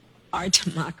 Our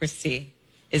democracy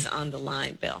is on the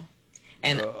line, Bill.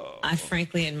 And I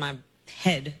frankly, in my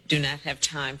head, do not have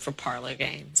time for parlor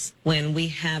games when we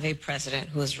have a president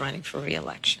who is running for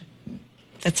re-election.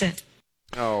 That's it.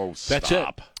 Oh,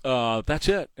 stop. That's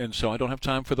it. And so I don't have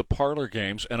time for the parlor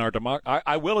games. And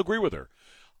I will agree with her.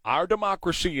 Our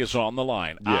democracy is on the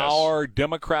line. Yes. Our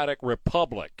democratic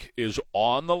republic is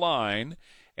on the line.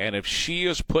 And if she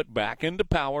is put back into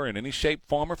power in any shape,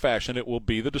 form, or fashion, it will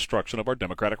be the destruction of our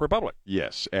democratic republic.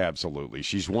 Yes, absolutely.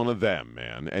 She's one of them,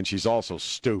 man. And she's also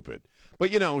stupid. But,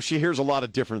 she hears a lot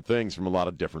of different things from a lot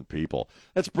of different people.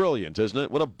 That's brilliant, isn't it?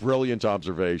 What a brilliant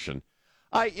observation.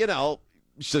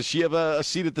 Does she have a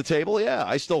seat at the table? Yeah,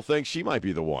 I still think she might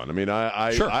be the one.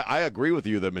 Sure. I agree with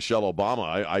you that Michelle Obama,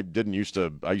 I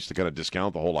used to kind of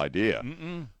discount the whole idea.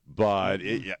 But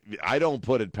I don't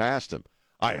put it past him.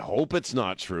 I hope it's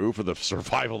not true for the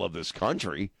survival of this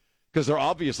country, because they're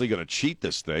obviously going to cheat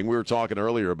this thing. We were talking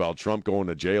earlier about Trump going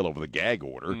to jail over the gag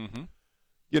order.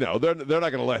 They're not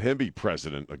going to let him be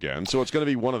president again, so it's going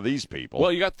to be one of these people.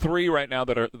 Well, you got 3 right now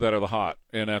that are the hot,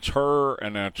 and that's her,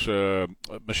 and that's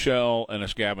Michelle, and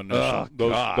it's Gavin Newsom.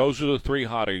 Those are the 3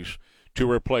 hotties to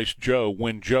replace Joe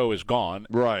when Joe is gone.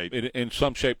 Right. In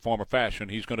some shape, form, or fashion,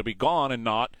 he's going to be gone and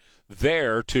not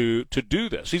there to do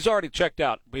this. He's already checked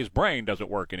out. His brain doesn't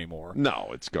work anymore. No,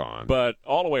 it's gone. But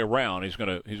all the way around, he's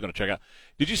gonna check out.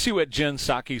 Did you see what Jen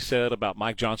Psaki said about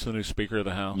Mike Johnson, the new Speaker of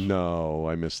the House? No,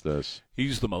 I missed this.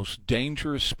 He's the most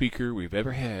dangerous speaker we've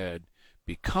ever had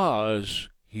because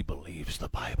he believes the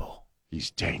Bible. He's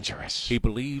dangerous. He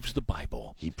believes the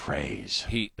Bible. He prays.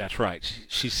 That's right.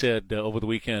 She said over the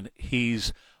weekend,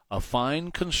 he's a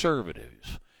fine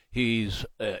conservative. He's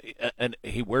and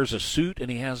he wears a suit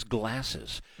and he has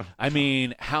glasses. I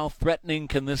mean, how threatening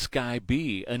can this guy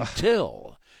be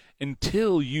until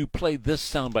you play this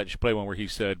soundbite? You play one where he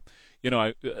said,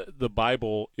 the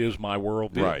Bible is my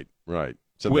worldview. Right.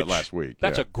 Said that last week.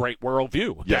 That's a great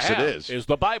worldview. Yes, it is. Is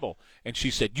the Bible. And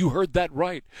she said, you heard that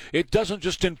right. It doesn't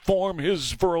just inform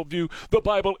his worldview. The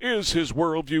Bible is his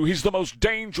worldview. He's the most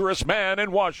dangerous man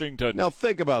in Washington. Now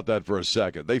think about that for a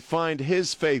second. They find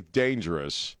his faith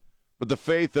dangerous, but the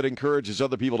faith that encourages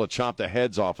other people to chop the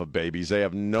heads off of babies, they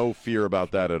have no fear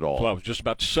about that at all. Well, I was just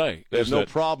about to say. They have no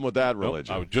problem with that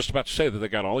religion. I was just about to say that they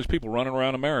got all these people running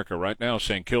around America right now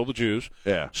saying, kill the Jews,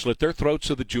 slit their throats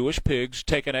to the Jewish pigs,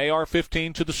 take an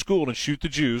AR-15 to the school and shoot the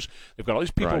Jews. They've got all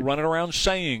these people running around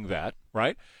saying that,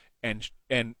 right? And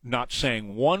not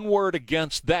saying one word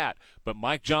against that. But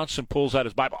Mike Johnson pulls out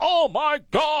his Bible. Oh, my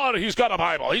God, he's got a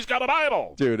Bible. He's got a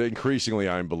Bible. Dude, increasingly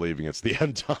I'm believing it's the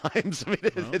end times. I mean,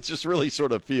 it just really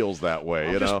sort of feels that way,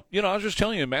 I was just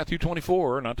telling you, Matthew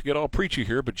 24, not to get all preachy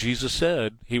here, but Jesus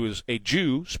said he was a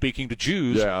Jew speaking to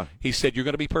Jews. Yeah. He said, you're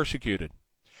going to be persecuted.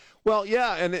 Well,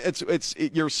 yeah, and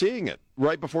you're seeing it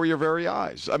right before your very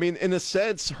eyes. I mean, in a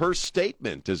sense, her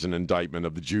statement is an indictment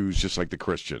of the Jews just like the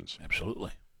Christians.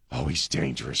 Absolutely. Oh, he's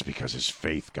dangerous because his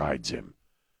faith guides him.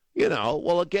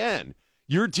 Well, again,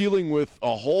 you're dealing with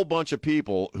a whole bunch of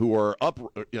people who are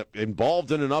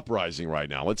involved in an uprising right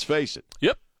now, let's face it.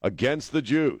 Yep. Against the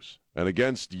Jews and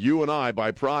against you and I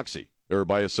by proxy or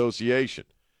by association.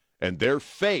 And their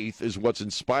faith is what's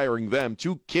inspiring them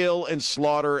to kill and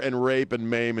slaughter and rape and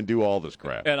maim and do all this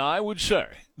crap. And I would say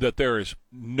that there is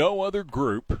no other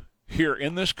group here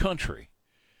in this country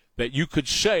that you could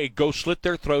say, go slit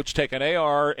their throats, take an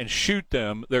AR, and shoot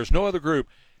them. There's no other group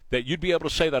that you'd be able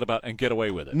to say that about and get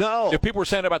away with it. No. If people were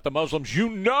saying about the Muslims, you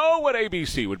know what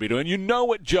ABC would be doing. You know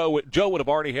what Joe would have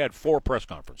already had 4 press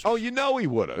conferences. Oh, he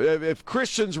would have. If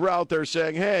Christians were out there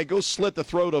saying, hey, go slit the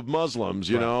throat of Muslims,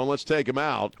 and let's take them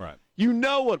out, right. You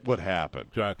know what would happen.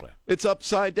 Exactly. It's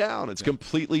upside down. It's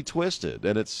completely twisted,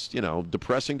 and it's,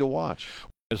 depressing to watch.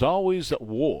 There's always a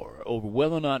war over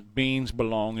whether or not beans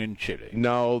belong in chili.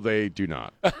 No, they do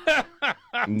not.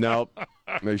 Nope.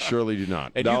 They surely do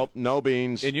not. No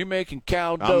beans. And you're making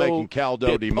caldo. I'm making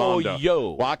caldo di mondo.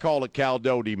 Pollo. Well, I call it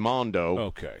caldo di mondo.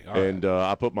 Okay. All and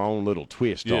I put my own little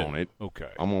twist on it. Okay.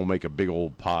 I'm going to make a big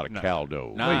old pot of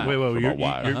caldo.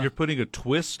 Wait. You're putting a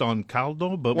twist on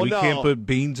caldo, but we can't put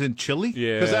beans in chili?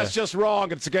 Yeah. Because that's just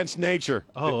wrong. It's against nature.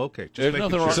 Oh, okay. There's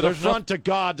nothing wrong. It's an affront to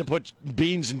God to put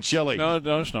beans in chili. No,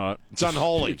 it's not. It's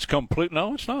unholy. It's complete.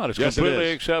 No, it's not. It's Yes, completely it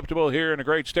is. acceptable here in the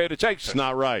great state of Texas. It's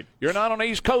not right. You're not on the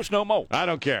East Coast no more. I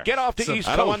don't care. Get off the East Coast.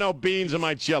 I don't want no beans in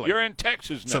my chili. You're in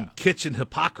Texas now. Some kitchen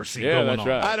hypocrisy Yeah, going that's on.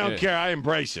 right. I don't care. I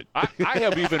embrace it. I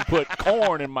have even put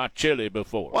corn in my chili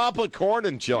before. Well, I'll put corn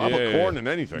in chili. I'll put corn in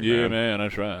anything, Yeah, man,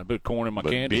 that's right. I put corn in my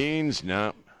but candy. beans,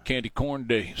 no. Candy corn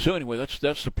day. So anyway,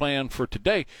 that's the plan for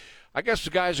today. I guess the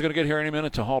guys are going to get here any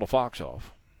minute to haul the fox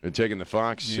off. They're taking the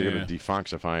fox. Yeah. They're going to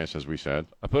defoxify us, as we said.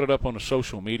 I put it up on the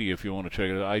social media if you want to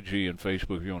check it out, IG and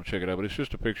Facebook if you want to check it out. But it's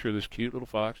just a picture of this cute little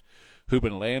fox who's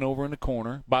been laying over in the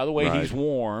corner. By the way, he's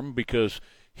warm because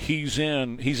he's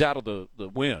out of the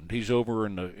wind. He's over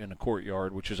in the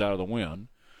courtyard, which is out of the wind.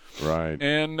 Right.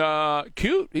 And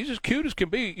cute. He's as cute as can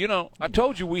be. I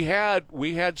told you we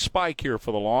had Spike here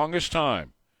for the longest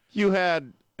time. You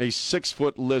had a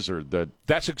 6-foot lizard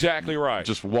That's exactly right.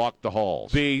 just walked the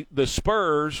halls. The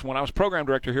Spurs, when I was program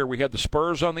director here, we had the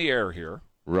Spurs on the air here.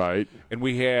 Right. And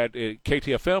we had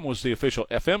KTFM was the official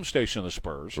FM station of the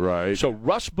Spurs. Right. So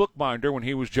Russ Bookbinder, when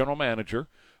he was general manager,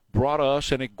 brought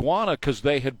us an iguana because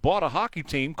they had bought a hockey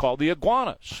team called the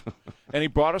Iguanas. And he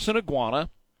brought us an iguana,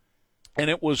 and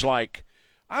it was like,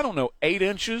 8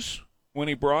 inches when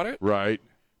he brought it. Right.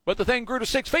 But the thing grew to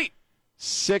 6 feet.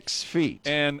 6 feet.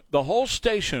 And the whole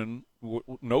station,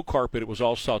 no carpet, it was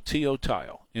all saltillo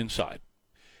tile inside.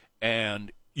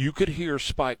 And you could hear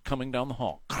Spike coming down the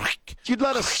hall. You'd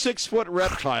let a 6-foot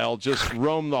reptile just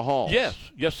roam the halls.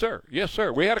 Yes, sir.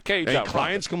 We had a cage Any out front.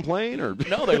 clients complain? Or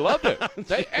No, they loved it.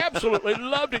 They absolutely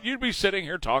loved it. You'd be sitting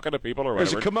here talking to people or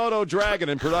there's whatever. a Komodo dragon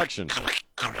in production.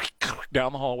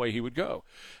 down the hallway he would go.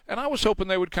 And I was hoping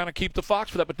they would kind of keep the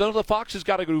fox for that, but none of the foxes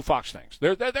got to do fox things.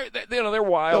 They're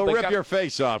wild. They'll rip your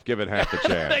face off, give it half a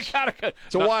chance.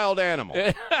 It's a wild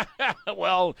animal.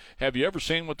 Well, have you ever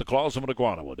seen what the claws of an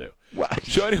iguana will do? What?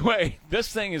 So anyway, this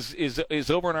thing is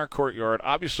over in our courtyard.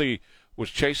 Obviously, was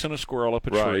chasing a squirrel up a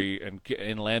tree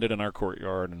and landed in our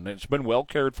courtyard, and it's been well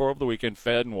cared for over the weekend,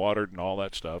 fed and watered and all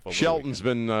that stuff. Shelton's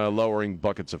been lowering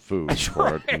buckets of food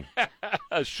for it.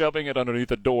 Shoving it underneath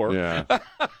the door. Yeah.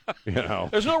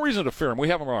 There's no reason to fear them. We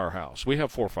have them at our house. We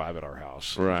have 4 or 5 at our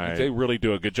house. Right. They really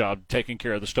do a good job taking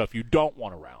care of the stuff you don't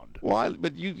want around. Well,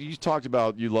 but you talked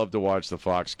about you love to watch the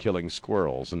fox killing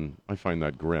squirrels, and I find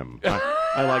that grim.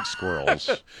 I like squirrels.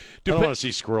 I don't want to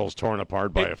see squirrels torn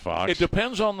apart by a fox. It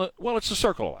depends on it's the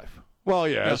circle of life. Well,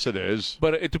 yes, it is.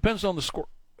 But it depends on the squirrel.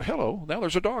 Hello, now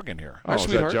there's a dog in here. Oh, Hi,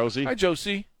 sweetheart. is that Josie? Hi,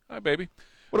 Josie. Hi, baby.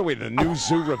 What are we, the new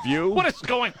zoo review? What is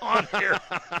going on here?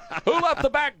 Who left the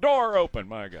back door open?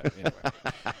 My God.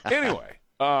 Anyway,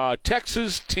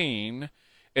 Texas teen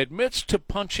admits to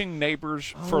punching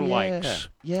neighbors for likes.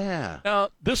 Yeah.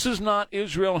 Now, this is not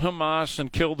Israel and Hamas and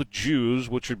kill the Jews,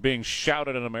 which are being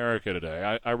shouted in America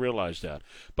today. I realize that.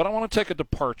 But I want to take a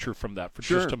departure from that for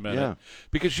just a minute.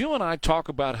 Because you and I talk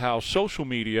about how social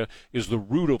media is the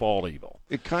root of all evil.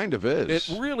 It kind of is.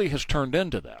 It really has turned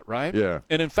into that, right? Yeah.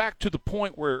 And in fact, to the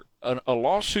point where a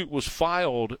lawsuit was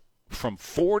filed from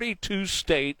 42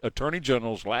 state attorney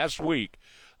generals last week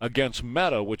against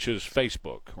Meta, which is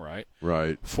Facebook, right?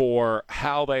 Right. For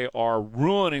how they are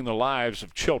ruining the lives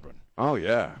of children. Oh,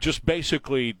 yeah. Just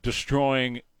basically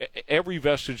destroying every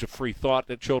vestige of free thought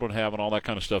that children have and all that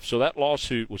kind of stuff. So that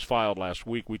lawsuit was filed last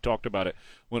week. We talked about it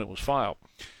when it was filed.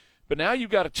 But now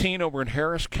you've got a teen over in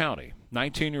Harris County,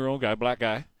 19-year-old guy, black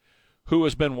guy, who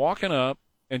has been walking up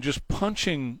and just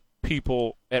punching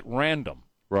people at random.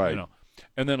 Right.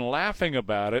 And then laughing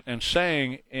about it and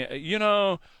saying,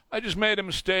 I just made a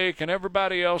mistake, and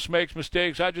everybody else makes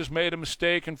mistakes. I just made a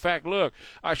mistake. In fact, look,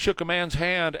 I shook a man's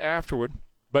hand afterward.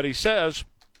 But he says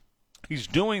he's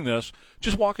doing this,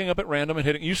 just walking up at random and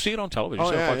hitting. You see it on television.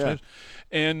 News,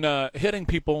 and hitting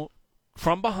people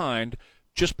from behind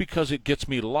just because it gets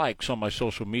me likes on my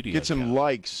social media. Gets him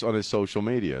likes on his social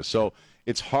media. So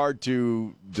it's hard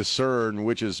to discern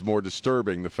which is more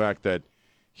disturbing, the fact that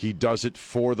he does it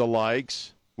for the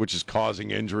likes, which is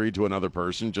causing injury to another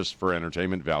person just for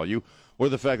entertainment value, or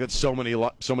the fact that so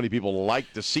many people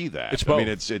like to see that. It's both. I mean,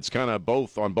 it's kind of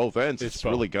both on both ends. It's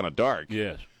really kind of dark.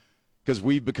 Yes. Because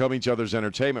we've become each other's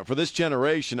entertainment. For this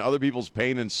generation, other people's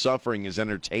pain and suffering is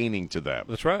entertaining to them.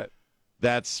 That's right.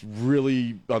 That's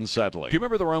really unsettling. Do you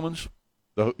remember the Romans?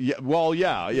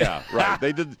 Yeah, right.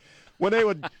 They did. When they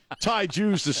would tie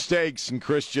Jews to stakes and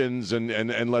Christians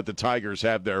and let the tigers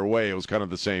have their way, it was kind of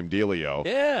the same dealio.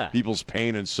 Yeah. People's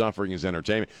pain and suffering is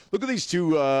entertainment. Look at these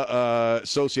two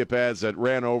sociopaths that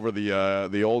ran over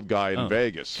the old guy in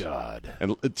Vegas. God.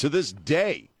 And to this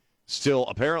day, still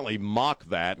apparently mock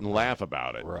that and laugh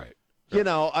about it. Right.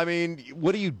 I mean,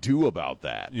 what do you do about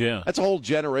that? Yeah. That's a whole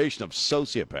generation of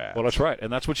sociopaths. Well, that's right.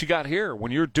 And that's what you got here.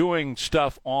 When you're doing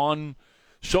stuff on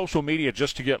social media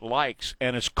just to get likes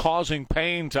and it's causing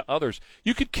pain to others,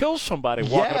 you could kill somebody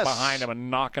walking up behind them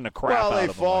and knocking the crap out of them. Well,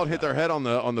 they fall and hit their head on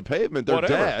the pavement. They're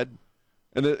dead.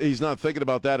 And he's not thinking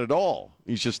about that at all.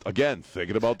 He's just, again,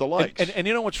 thinking about the likes. And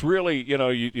you know what's really,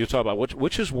 you talk about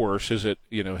which is worse. Is it,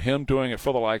 him doing it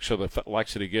for the likes or the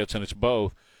likes that he gets, and it's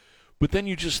both. But then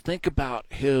you just think about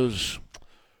his,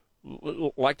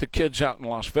 like the kids out in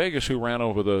Las Vegas who ran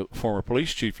over the former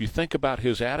police chief, you think about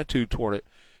his attitude toward it.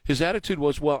 His attitude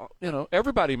was,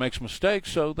 everybody makes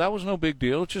mistakes, so that was no big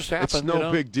deal. It just happened. It's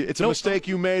no big deal. It's a mistake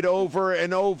you made over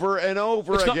and over and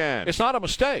over again. It's not a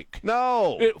mistake.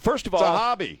 No. First of all, it's a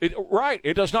hobby.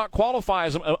 It does not qualify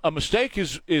as a mistake.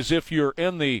 Is if you're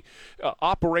in the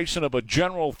operation of a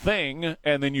general thing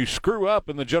and then you screw up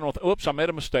in the general. Oops, I made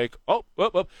a mistake. Oh.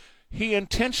 He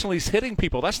intentionally is hitting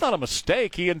people. That's not a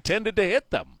mistake. He intended to hit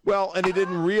them. Well, and he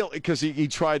didn't because he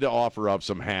tried to offer up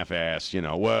some half-ass, I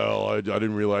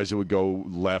didn't realize it would go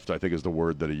left, I think is the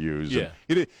word that he used. Yeah.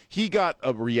 He got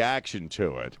a reaction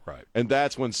to it. Right. And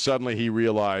that's when suddenly he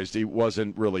realized he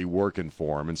wasn't really working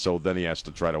for him, and so then he has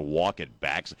to try to walk it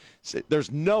back.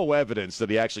 There's no evidence that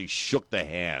he actually shook the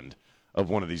hand of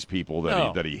one of these people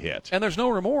that he hit. And there's no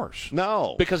remorse.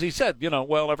 No. Because he said,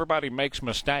 everybody makes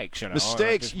mistakes.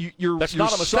 Mistakes. You're not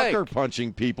a mistake. Sucker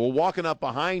punching people, walking up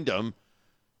behind them,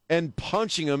 and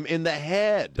punching them in the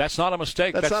head. That's not a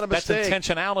mistake. That's not a mistake. That's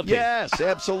intentionality. Yes,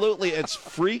 absolutely. It's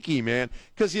freaky, man.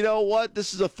 Because you know what?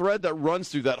 This is a thread that runs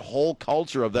through that whole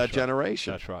culture of that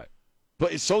generation. That's right.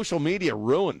 But social media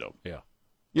ruined them. Yeah.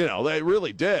 You know, they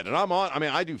really did. And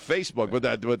I do Facebook,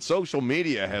 but social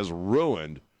media has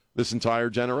ruined this entire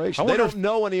generation. They don't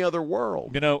know any other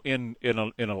world. You know, in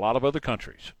a lot of other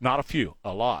countries, not a few,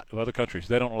 a lot of other countries,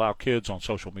 they don't allow kids on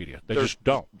social media. They're just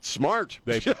don't. Smart.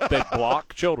 They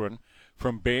block children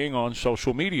from being on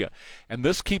social media. And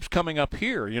this keeps coming up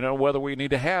here, you know, whether we need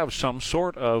to have some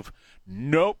sort of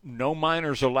no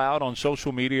minors allowed on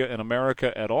social media in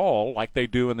America at all like they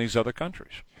do in these other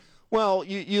countries. Well,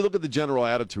 you look at the general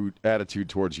attitude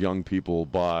towards young people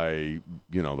by,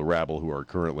 you know, the rabble who are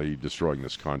currently destroying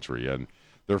this country. And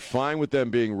they're fine with them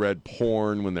being read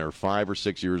porn when they're 5 or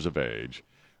 6 years of age.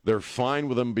 They're fine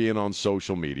with them being on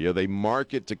social media. They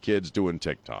market to kids doing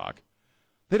TikTok.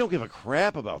 They don't give a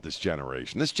crap about this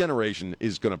generation. This generation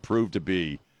is going to prove to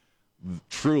be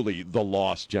truly the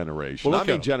lost generation. Well, I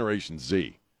mean Generation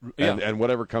Z. And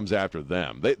whatever comes after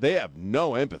them, they have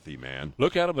no empathy, man.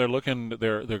 Look at them;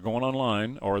 they're going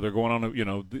online, or they're going on, you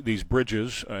know, these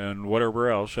bridges and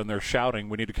whatever else, and they're shouting,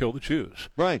 "We need to kill the Jews."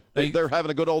 Right? They're having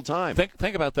a good old time.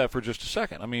 Think about that for just a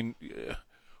second. I mean,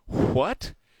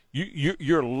 what?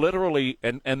 You're literally,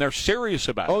 and they're serious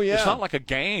about it. Oh, yeah. It's not like a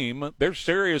game. They're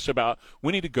serious about,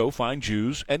 we need to go find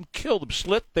Jews and kill them,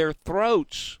 slit their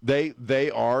throats.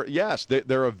 They are, yes,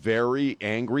 they're a very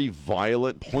angry,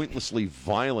 violent, pointlessly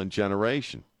violent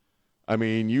generation. I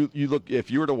mean, you look, if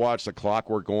you were to watch The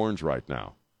Clockwork Orange right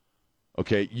now,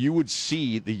 okay, you would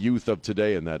see the youth of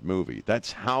today in that movie.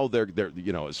 That's how they're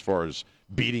you know, as far as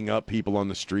beating up people on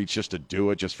the streets just to do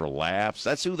it, just for laughs.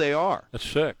 That's who they are. That's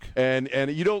sick. And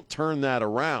you don't turn that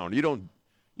around. You don't,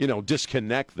 you know,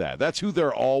 disconnect that. That's who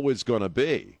they're always going to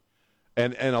be.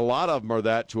 And a lot of them are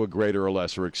that to a greater or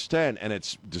lesser extent, and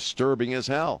it's disturbing as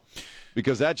hell.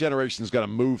 Because that generation's got to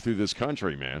move through this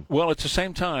country, man. Well, at the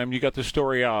same time, you got this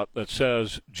story out that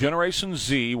says Generation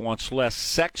Z wants less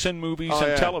sex in movies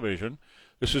and television.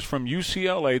 This is from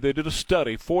UCLA. They did a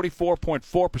study.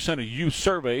 44.4% of youth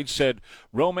surveyed said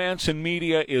romance in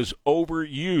media is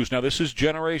overused. Now, this is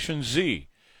Generation Z.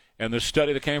 And this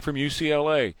study that came from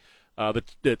UCLA,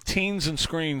 the Teens and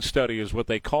Screen study is what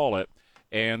they call it.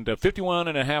 And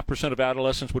 51.5% of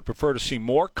adolescents would prefer to see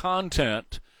more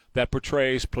content that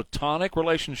portrays platonic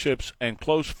relationships and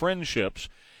close friendships.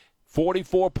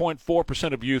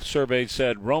 44.4% of youth surveyed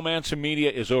said romance in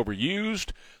media is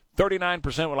overused.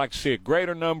 39% would like to see a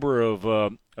greater number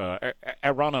of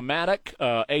aromatic,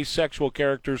 asexual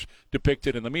characters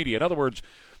depicted in the media. In other words,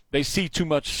 they see too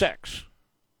much sex.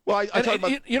 Well, I talk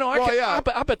about, you know, I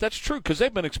bet that's true because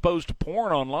they've been exposed to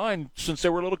porn online since they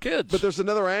were little kids. But there's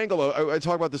another angle. I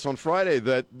talked about this on Friday,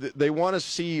 that they want to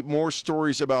see more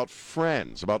stories about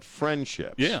friends, about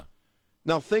friendships. Yeah.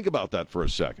 Now think about that for a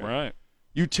second. Right.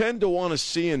 You tend to want to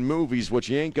see in movies what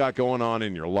you ain't got going on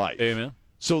in your life. Amen.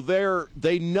 So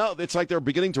they know, it's like they're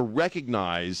beginning to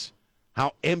recognize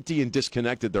how empty and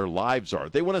disconnected their lives are.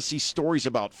 They want to see stories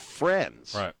about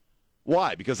friends. Right.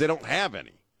 Why? Because they don't have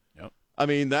any. Yep. I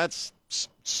mean, that's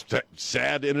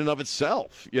sad in and of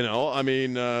itself, you know? I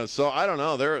mean, so I don't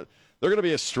know. They're going to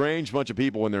be a strange bunch of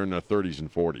people when they're in their 30s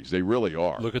and 40s. They really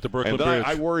are. Look at the Brooklyn and Bridge.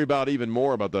 I worry about even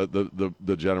more about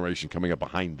the generation coming up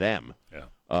behind them.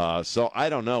 Yeah. So I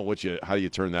don't know how you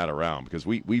turn that around, because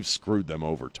we've screwed them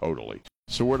over totally.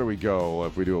 So where do we go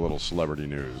if we do a little celebrity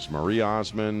news? Marie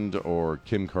Osmond or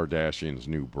Kim Kardashian's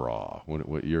new bra?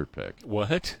 What your pick?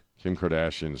 What? Kim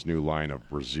Kardashian's new line of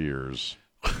brasiers.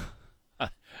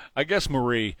 I guess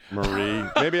Marie.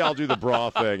 Maybe I'll do the bra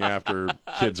thing after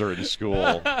kids are in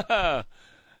school. Well,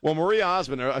 Marie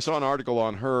Osmond, I saw an article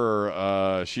on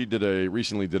her. She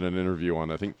recently did an interview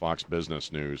on, I think, Fox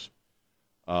Business News.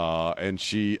 And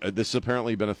this has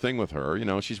apparently been a thing with her. You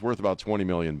know, she's worth about $20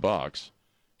 million.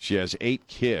 She has 8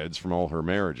 kids from all her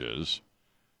marriages,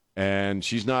 and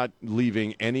she's not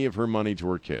leaving any of her money to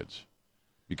her kids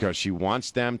because she wants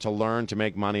them to learn to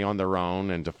make money on their own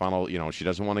and to funnel, you know, she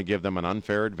doesn't want to give them an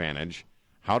unfair advantage.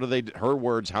 Her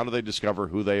words, how do they discover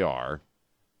who they are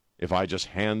if I just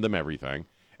hand them everything?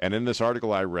 And in this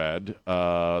article I read,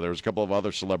 there's a couple of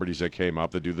other celebrities that came up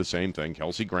that do the same thing.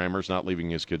 Kelsey Grammer's not leaving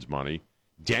his kids money.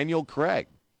 Daniel Craig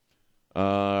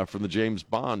from the James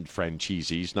Bond franchise,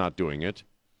 he's not doing it.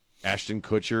 Ashton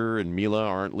Kutcher and Mila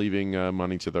aren't leaving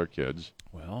money to their kids.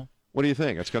 Well, what do you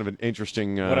think? That's kind of an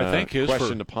interesting what I think is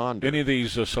question to ponder. Any of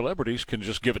these celebrities can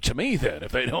just give it to me then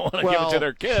if they don't want to give it to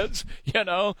their kids. You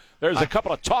know, there's a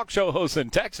couple of talk show hosts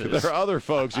in Texas. There are other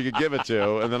folks you could give it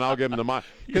to, and then I'll give them to mine.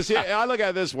 Because I look at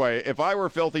it this way. If I were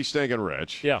filthy, stinking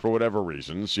rich, for whatever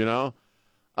reasons, you know,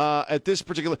 at this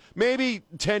particular, maybe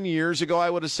 10 years ago I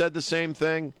would have said the same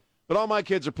thing. but all my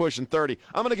kids are pushing 30.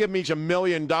 I'm going to give them each $1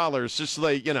 million just so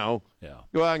they, go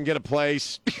out and get a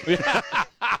place.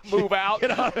 Move out. You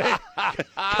know what I mean?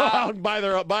 Go out and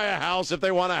buy a house if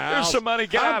they want a house. There's some money.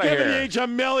 Get out of here. I'm giving you each $1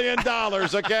 million,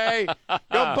 okay?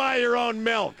 Go buy your own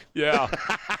milk. Yeah,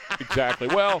 exactly.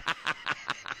 Well,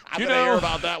 I'm going to hear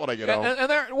about that when I get home. And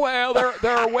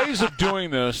there are ways of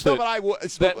doing this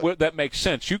that make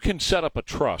sense. You can set up a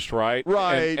trust, right?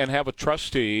 Right. And have a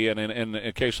trustee. And in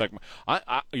a case like,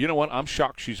 you know what? I'm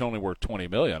shocked she's only worth $20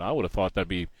 million. I would have thought that'd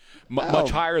be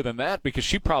much higher than that because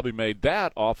she probably made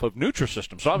that off of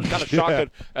Nutrisystem. So I was kind of shocked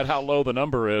at how low the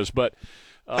number is, but.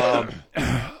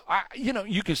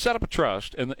 You can set up a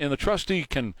trust, and the trustee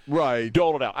can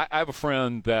dole it out. I have a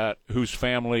friend whose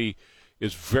family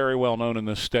is very well known in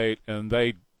this state, and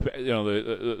they,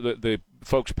 the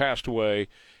folks passed away,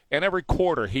 and every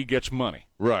quarter he gets money.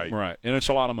 Right. And it's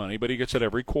a lot of money, but he gets it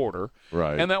every quarter.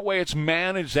 Right. And that way it's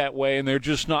managed that way, and they're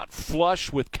just not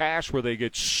flush with cash where they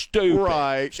get stupid.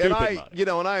 Right. Stupid and money.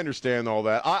 And I understand all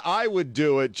that. I would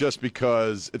do it just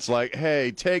because it's like, hey,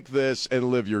 take this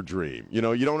and live your dream. You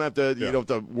don't have to you don't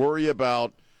have to worry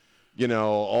about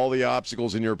all the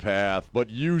obstacles in your path, but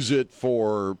use it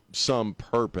for some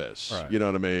purpose. Right. You know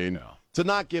what I mean? Yeah. To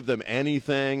not give them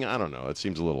anything, I don't know. It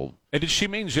seems a little. And did she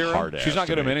mean zero? She's not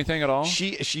giving them anything at all?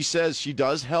 She says she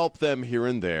does help them here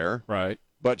and there. Right.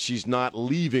 But she's not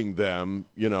leaving them,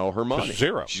 her money.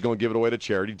 Zero. She's going to give it away to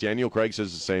charity. Daniel Craig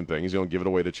says the same thing. He's going to give it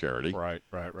away to charity. Right.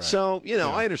 So,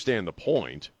 I understand the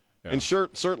point. Yeah. And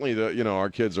certainly, our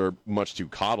kids are much too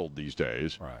coddled these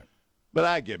days. Right. But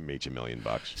I give them each $1 million.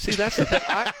 See, that's the thing.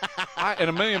 And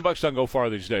 $1 million doesn't go far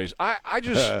these days.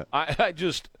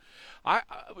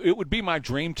 It would be my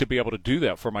dream to be able to do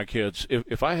that for my kids.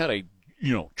 If I had a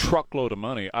truckload of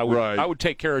money, I would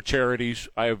take care of charities.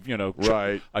 I have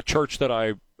a church that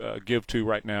I give to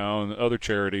right now and other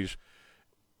charities.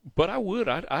 But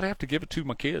I'd have to give it to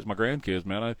my kids, my grandkids,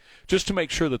 man, just to make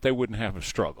sure that they wouldn't have a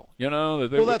struggle. That's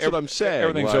what I'm saying.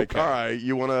 Everything's okay. All right,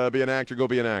 you want to be an actor, go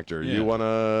be an actor. Yeah. You want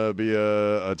to be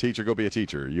a teacher, go be a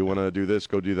teacher. You want to do this,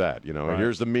 go do that. Right.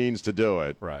 Here's the means to do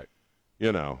it. Right.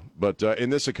 But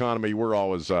in this economy, we're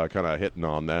always kind of hitting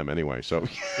on them anyway. So.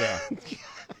 Yeah.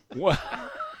 What?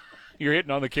 You're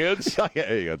hitting on the kids?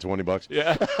 Yeah, you got $20.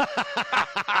 Yeah.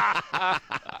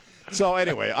 So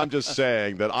anyway, I'm just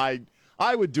saying that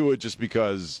I would do it just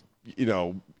because,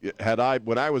 when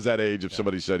I was that age, if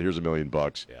somebody said, here's $1 million,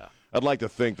 I'd like to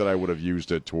think that I would have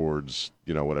used it towards,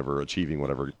 achieving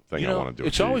whatever thing I wanted to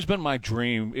It's achieve. always been my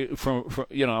dream.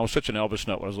 I was such an Elvis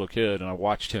nut when I was a little kid, and I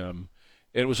watched him.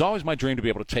 It was always my dream to be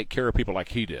able to take care of people like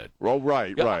he did. Oh,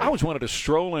 right. I always wanted to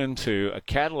stroll into a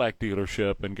Cadillac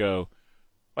dealership and go,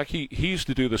 like he used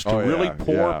to do this to really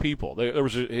poor people. There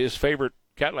was his favorite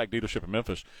Cadillac dealership in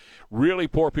Memphis. Really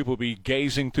poor people would be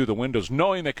gazing through the windows,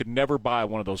 knowing they could never buy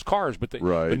one of those cars, but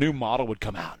the new model would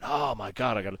come out. Oh my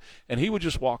God, I got it! And he would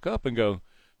just walk up and go,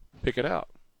 pick it out.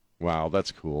 Wow,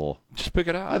 that's cool. Just pick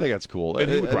it out. I think that's cool.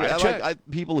 And he would write a check.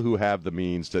 People who have the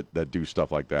means that do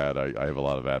stuff like that, I have a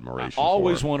lot of admiration I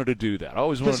always for. wanted to do that. I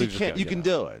always wanted to you can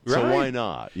do it. Right. So why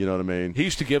not? You know what I mean? He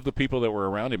used to give the people that were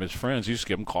around him, his friends, he used to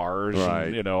give them cars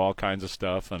and, all kinds of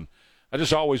stuff. And I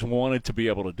just always wanted to be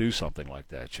able to do something like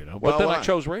that, But then I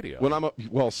chose radio.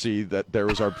 See, that there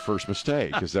was our first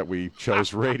mistake, is that we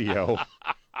chose radio.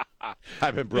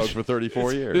 I've been broke for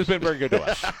 34 years. It's been very good to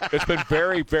us. It's been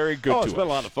very, very good to us. It's been a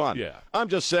lot of fun. Yeah. I'm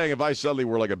just saying, if I suddenly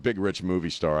were like a big, rich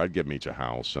movie star, I'd give them each a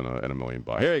house and $1 million.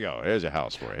 Here you go. Here's a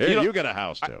house for you. Here, you get a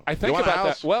house, too. I think about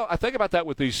that. Well, I think about that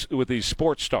with these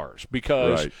sports stars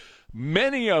because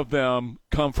many of them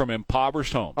come from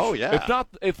impoverished homes. Oh, yeah.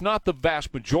 If not the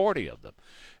vast majority of them.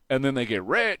 And then they get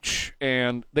rich,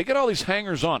 and they get all these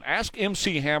hangers-on. Ask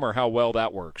MC Hammer how well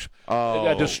that works. Oh.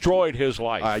 That destroyed his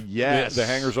life. Yes. The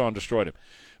hangers-on destroyed him.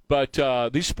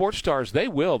 But these sports stars,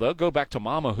 they'll go back to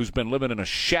Mama, who's been living in a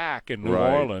shack in New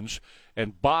Orleans,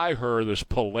 and buy her this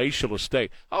palatial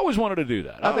estate. I always wanted to do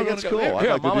that. I think that's cool. Here, I'd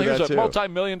like Mama, to do that, here's too. a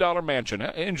multi-million-dollar mansion.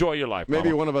 Enjoy your life, Maybe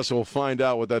Mama. one of us will find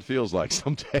out what that feels like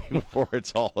someday before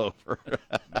it's all over.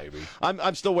 Maybe.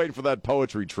 I'm still waiting for that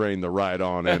poetry train to ride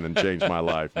on in and change my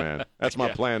life, man. That's my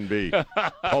plan B.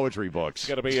 Poetry books.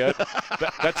 Got to be it.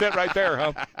 That's it right there,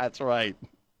 huh? That's right.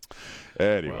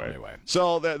 Anyway.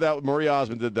 So that Marie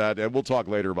Osmond did that, and we'll talk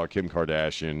later about Kim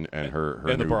Kardashian and her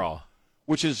and the bra.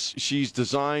 Which is, she's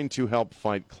designed to help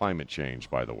fight climate change,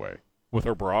 by the way. With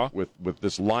her bra? With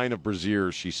this line of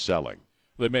brasiers she's selling.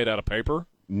 They made out of paper?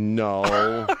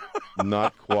 No,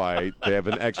 not quite. They have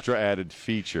an extra added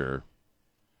feature.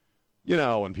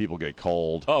 When people get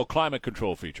cold. Oh, climate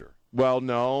control feature. Well,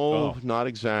 no, not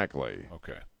exactly.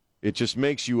 Okay. It just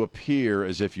makes you appear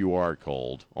as if you are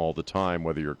cold all the time,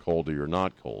 whether you're cold or you're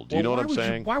not cold. Do you know what I'm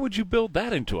saying? Why would you build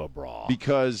that into a bra?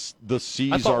 Because the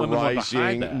seas are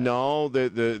rising. No,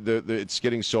 it's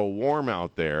getting so warm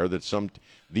out there that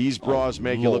these bras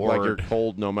make you look like you're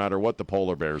cold no matter what the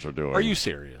polar bears are doing. Are you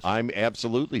serious? I'm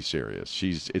absolutely serious.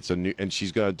 She's going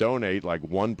to donate like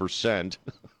 1%.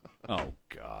 Oh,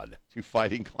 God. To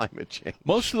fighting climate change.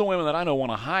 Most of the women that I know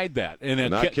want to hide that. And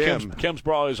not Kim. Kim's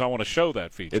bra is I want to show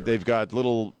that feature. They've got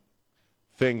little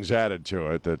things added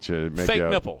to it that make fake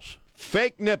nipples.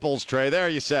 Fake nipples, Trey. There,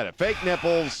 you said it. Fake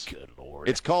nipples. Good Lord.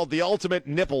 It's called the ultimate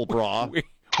nipple bra.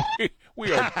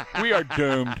 we are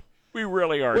doomed. We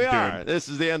really are doomed. This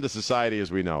is the end of society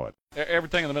as we know it.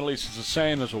 Everything in the Middle East is the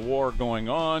same. There's a war going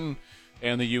on,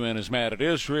 and the UN is mad at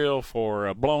Israel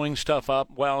for blowing stuff up.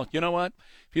 Well, you know what?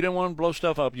 If you didn't want to blow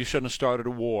stuff up, you shouldn't have started a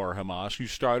war, Hamas. You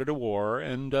started a war,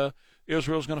 and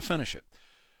Israel's going to finish it.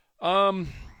 I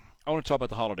want to talk about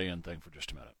the Holiday Inn thing for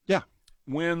just a minute. Yeah.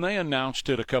 When they announced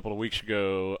it a couple of weeks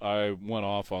ago, I went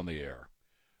off on the air.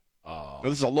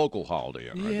 This is a local Holiday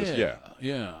Inn, right?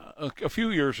 Yeah. A few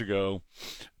years ago,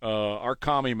 our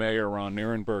commie mayor, Ron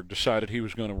Nierenberg, decided he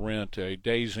was going to rent a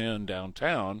Days Inn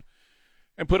downtown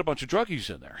and put a bunch of druggies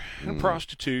in there, and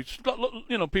prostitutes,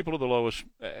 people of the lowest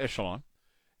echelon,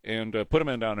 and put them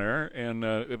in down there,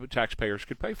 and taxpayers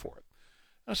could pay for it.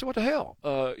 And I said, what the hell?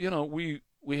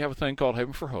 We have a thing called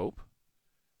Haven for Hope,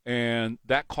 and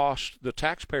that costs the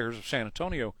taxpayers of San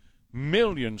Antonio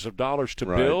millions of dollars to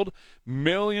build,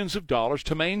 millions of dollars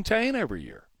to maintain every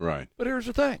year. Right. But here's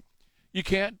the thing. You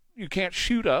can't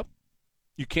shoot up.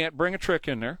 You can't bring a trick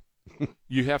in there.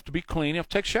 You have to be clean. You have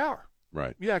to take a shower.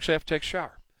 Right. You actually have to take a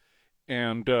shower.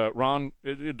 And Ron,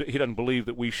 he doesn't believe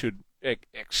that we should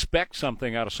expect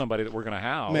something out of somebody that we're going to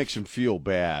house. Makes him feel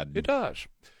bad. It does.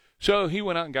 So he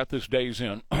went out and got this Days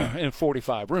Inn in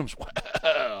 45 rooms.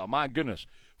 Wow, my goodness.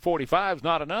 45 is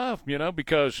not enough,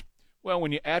 because, well,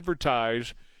 when you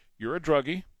advertise you're a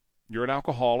druggie, you're an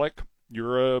alcoholic,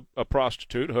 you're a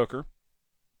prostitute, hooker,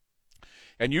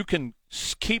 and you can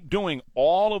keep doing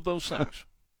all of those things,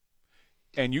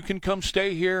 and you can come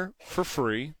stay here for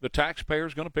free. The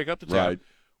taxpayer's going to pick up the tab. Right.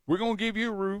 We're going to give you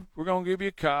a roof. We're going to give you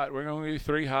a cot. We're going to give you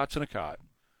 3 hots and a cot.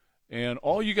 And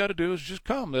all you got to do is just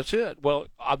come. That's it. Well,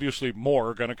 obviously more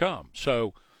are going to come.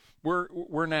 So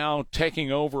we're now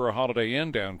taking over a Holiday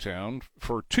Inn downtown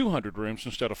for 200 rooms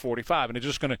instead of 45. And it's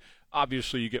just going to,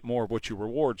 obviously you get more of what you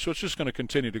reward. So it's just going to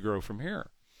continue to grow from here.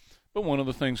 But one of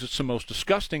the things that's the most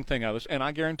disgusting thing out of this, and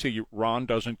I guarantee you, Ron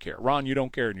doesn't care. Ron, you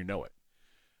don't care and you know it.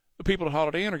 The people at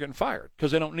Holiday Inn are getting fired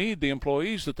because they don't need the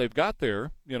employees that they've got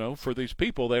there. For these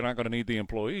people, they're not going to need the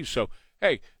employees. So,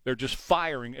 hey, they're just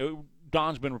firing.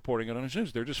 Don's been reporting it on his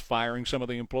news. They're just firing some of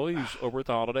the employees over at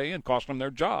the Holiday Inn, costing them their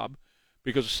job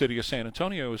because the city of San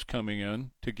Antonio is coming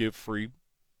in to give free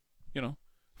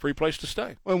place to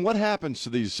stay. Well, and what happens to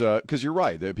these, because you're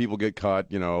right, that people get cut,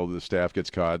 the staff gets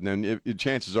cut, and then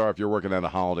chances are if you're working at a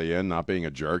Holiday Inn, not being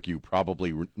a jerk, you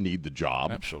probably need the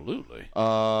job. Absolutely.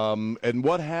 And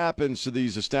what happens to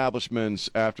these establishments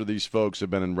after these folks have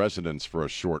been in residence for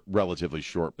a relatively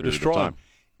short period of time?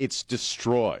 It's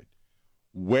destroyed.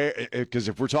 Because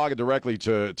if we're talking directly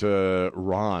to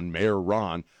Ron, Mayor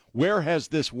Ron, where has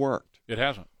this worked? It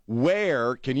hasn't.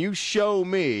 Where can you show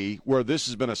me where this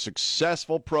has been a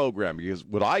successful program? Because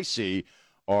what I see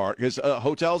is a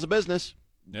hotel's a business.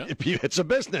 Yeah. It's a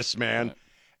business, man. Right.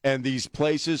 And these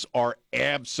places are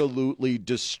absolutely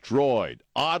destroyed.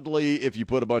 Oddly, if you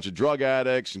put a bunch of drug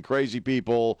addicts and crazy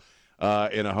people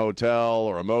in a hotel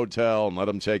or a motel and let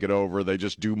them take it over, they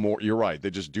just do more. You're right.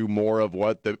 They just do more of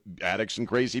what the addicts and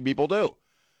crazy people do.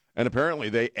 And apparently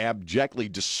they abjectly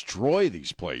destroy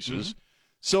these places. Mm-hmm.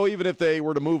 So even if they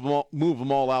were to move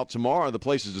them all out tomorrow, the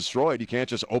place is destroyed. You can't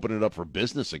just open it up for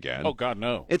business again. Oh, God,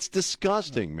 no. It's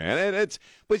disgusting, man.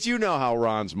 But you know how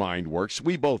Ron's mind works.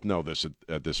 We both know this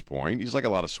at this point. He's like a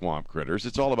lot of swamp critters.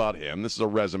 It's all about him. This is a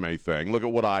resume thing. Look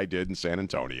at what I did in San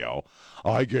Antonio.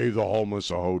 I gave the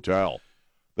homeless a hotel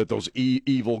that those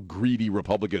evil, greedy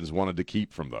Republicans wanted to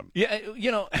keep from them. Yeah,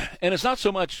 and it's not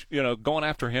so much, going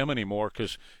after him anymore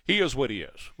because he is what he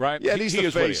is, right? Yeah, he's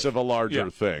the face of a larger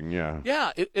thing, yeah.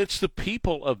 Yeah, it's the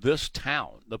people of this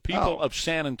town, the people of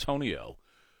San Antonio,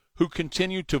 who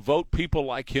continue to vote people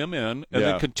like him in and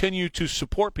then continue to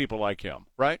support people like him,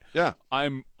 right? Yeah.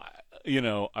 I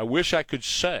wish I could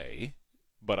say,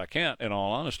 but I can't in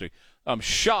all honesty, I'm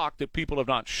shocked that people have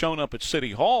not shown up at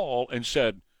City Hall and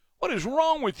said, what is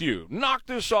wrong with you? Knock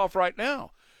this off right now.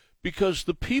 Because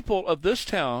the people of this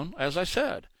town, as I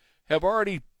said, have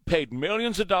already paid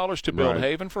millions of dollars to build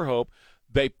Haven for Hope.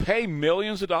 They pay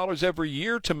millions of dollars every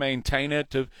year to maintain it,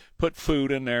 to put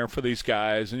food in there for these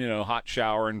guys, and hot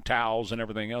shower and towels and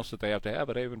everything else that they have to have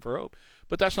at Haven for Hope.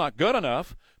 But that's not good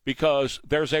enough because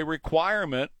there's a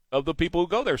requirement of the people who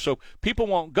go there. So people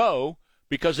won't go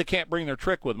because they can't bring their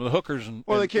trick with them. The hookers and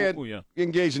they can't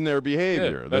engage in their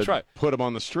behavior. Yeah, that's right. Put them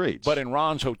on the streets. But in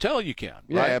Ron's hotel, you can.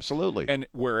 Yeah, right? absolutely. And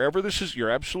wherever this is, you're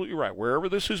absolutely right. Wherever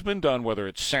this has been done, whether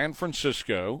it's San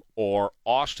Francisco or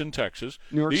Austin, Texas,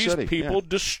 New York these City, people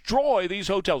destroy these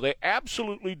hotels. They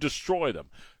absolutely destroy them.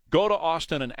 Go to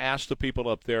Austin and ask the people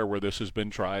up there where this has been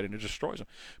tried, and it destroys them.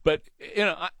 But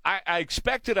I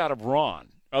expect it out of Ron.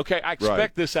 Okay, I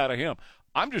expect this out of him.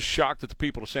 I'm just shocked that the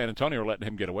people of San Antonio are letting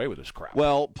him get away with this crap.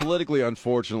 Well, politically,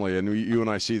 unfortunately, and you and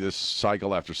I see this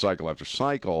cycle after cycle after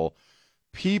cycle,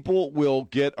 people will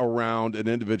get around an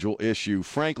individual issue,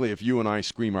 frankly, if you and I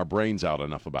scream our brains out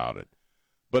enough about it.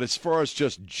 But as far as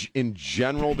just in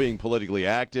general being politically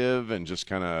active and just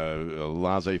kind of a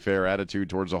laissez-faire attitude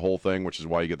towards the whole thing, which is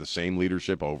why you get the same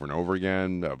leadership over and over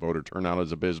again, voter turnout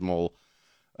is abysmal.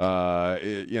 It's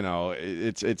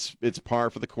par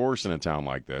for the course in a town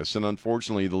like this. And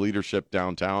unfortunately, the leadership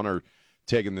downtown are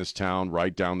taking this town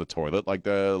right down the toilet, like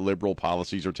the liberal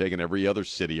policies are taking every other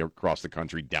city across the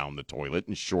country down the toilet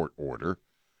in short order.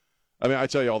 I mean, I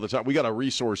tell you all the time, we got a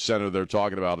resource center they're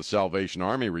talking about, a Salvation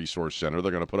Army resource center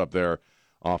they're going to put up there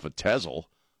off of Tezel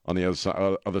on the other side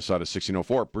of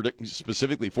 1604,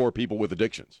 specifically for people with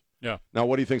addictions. Yeah. Now,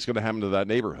 what do you think is going to happen to that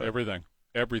neighborhood? Everything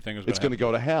is going to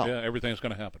go to hell. Yeah, everything's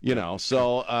going to happen.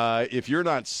 So if you're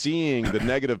not seeing the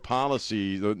negative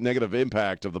policy, the negative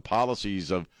impact of the policies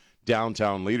of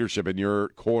downtown leadership in your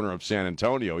corner of San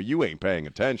Antonio, you ain't paying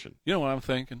attention. You know what I'm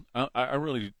thinking?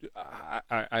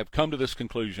 I've come to this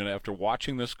conclusion after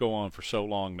watching this go on for so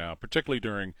long now, particularly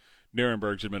during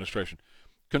Nirenberg's administration.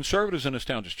 Conservatives in this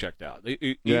town just checked out.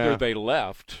 Either they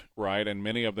left, right, and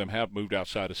many of them have moved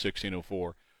outside of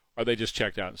 1604, or they just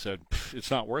checked out and said, it's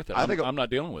not worth it. I'm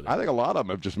not dealing with it. I think a lot of them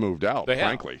have just moved out,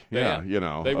 frankly. They have.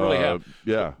 They really have.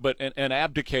 Yeah. But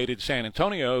abdicated San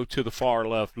Antonio to the far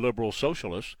left liberal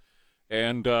socialists.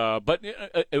 And but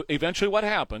eventually what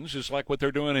happens is like what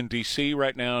they're doing in D.C.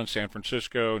 right now, in San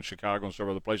Francisco and Chicago and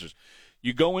several other places.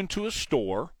 You go into a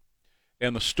store,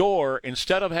 and the store,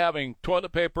 instead of having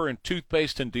toilet paper and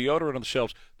toothpaste and deodorant on the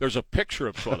shelves, there's a picture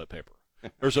of toilet paper.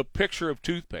 There's a picture of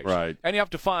toothpaste. Right. And you have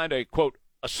to find a, quote,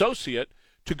 associate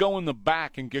to go in the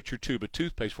back and get your tube of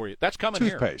toothpaste for you. That's coming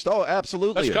here. Toothpaste. Oh,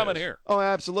 absolutely. That's coming here. Oh,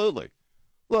 absolutely.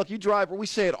 Look, you drive, we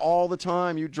say it all the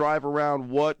time, you drive around,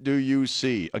 what do you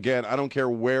see? Again, I don't care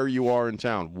where you are in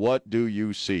town, what do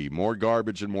you see? More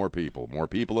garbage and more people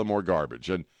and more garbage.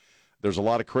 And there's a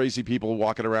lot of crazy people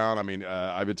walking around. I mean,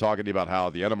 I've been talking to you about how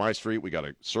at the end of my street we got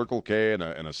a Circle K and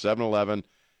a 7-Eleven,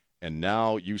 and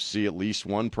now you see at least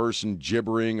one person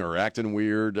gibbering or acting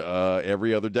weird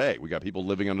every other day. We got people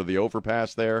living under the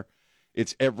overpass there.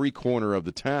 It's every corner of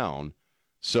the town.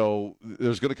 So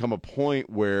there's going to come a point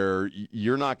where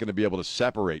you're not going to be able to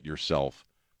separate yourself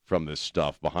from this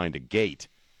stuff behind a gate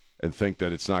and think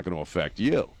that it's not going to affect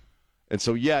you. And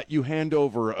so, you hand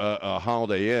over a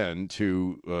Holiday Inn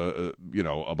to,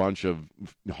 a bunch of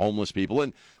homeless people.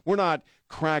 And we're not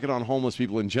cracking on homeless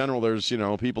people in general. There's,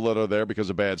 people that are there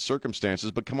because of bad circumstances.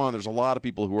 But come on, there's a lot of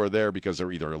people who are there because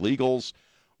they're either illegals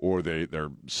or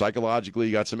they're psychologically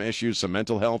got some issues, some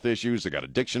mental health issues. They got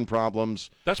addiction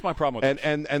problems. That's my problem with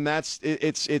it. And that's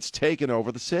it's taken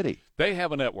over the city. They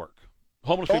have a network.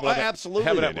 Homeless people absolutely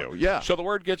have a they network. do. Yeah. So the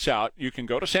word gets out. You can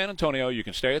go to San Antonio. You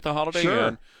can stay at the Holiday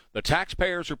Inn. The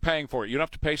taxpayers are paying for it. You don't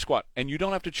have to pay squat, and you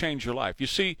don't have to change your life. You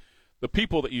see, the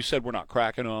people that you said we're not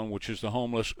cracking on, which is the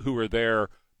homeless who are there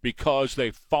because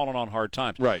they've fallen on hard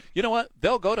times. Right. You know what?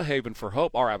 They'll go to Haven for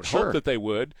Hope, or I would hope that they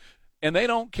would. And they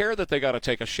don't care that they got to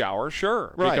take a shower,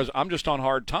 because I'm just on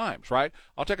hard times, right?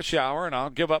 I'll take a shower, and I'll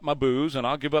give up my booze, and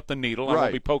I'll give up the needle. I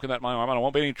won't be poking that in my arm. I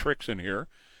won't be any tricks in here,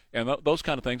 and those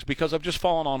kind of things, because I've just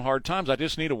fallen on hard times. I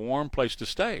just need a warm place to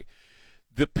stay.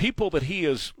 The people that he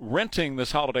is renting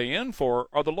this Holiday Inn for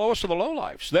are the lowest of the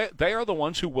lowlifes. They are the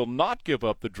ones who will not give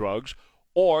up the drugs,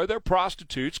 or they're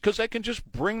prostitutes because they can just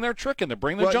bring their trick in there,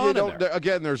 bring the John in there.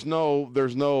 Again, there's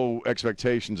no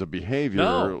expectations of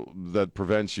behavior that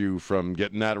prevents you from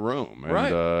getting that room.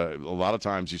 And a lot of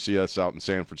times you see us out in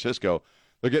San Francisco,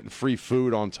 they're getting free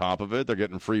food on top of it. They're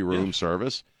getting free room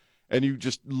service. And you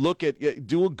just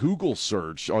do a Google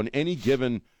search on any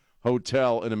given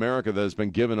hotel in America that has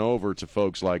been given over to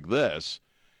folks like this,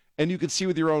 and you can see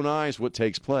with your own eyes what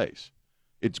takes place.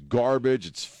 It's garbage,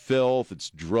 it's filth, it's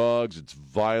drugs, it's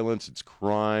violence, it's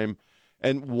crime.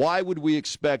 And why would we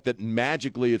expect that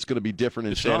magically it's going to be different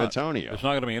in San Antonio? It's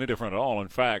not going to be any different at all. In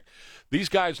fact, these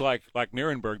guys like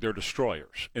Nuremberg, they're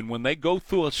destroyers, and when they go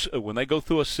through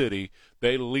a city,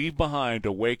 they leave behind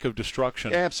a wake of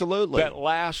destruction. Absolutely, that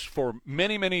lasts for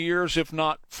many, many years, if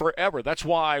not forever. That's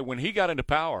why when he got into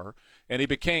power and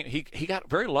he got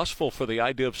very lustful for the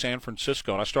idea of San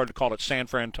Francisco, and I started to call it San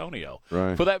Frantonio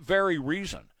for that very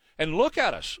reason. And look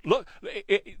at us. Look,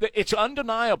 it's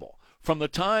undeniable. From the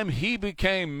time he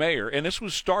became mayor, and this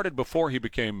was started before he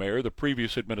became mayor, the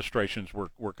previous administrations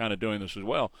were kind of doing this as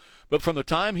well, but from the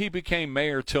time he became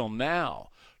mayor till now,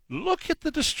 look at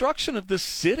the destruction of this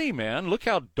city, man. Look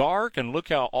how dark, and look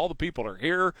how all the people are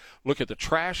here. Look at the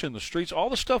trash in the streets.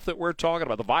 All the stuff that we're talking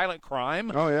about, the violent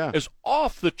crime is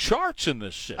off the charts in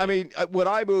this city. I mean, when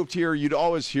I moved here, you'd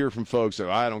always hear from folks that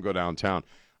I don't go downtown.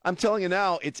 I'm telling you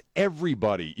now, it's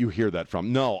everybody you hear that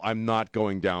from. No, I'm not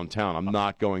going downtown. I'm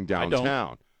not going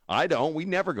downtown. I don't. We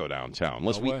never go downtown.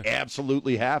 Unless we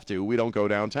absolutely have to, we don't go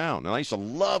downtown. And I used to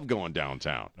love going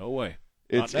downtown. No way.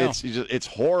 It's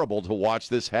horrible to watch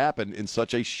this happen in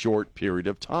such a short period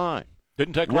of time.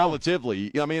 Didn't take long.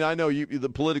 Relatively. I mean, I know the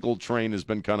political train has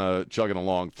been kind of chugging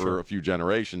along for a few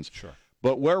generations. Sure.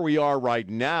 But where we are right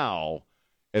now,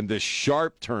 and this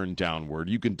sharp turn downward,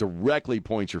 you can directly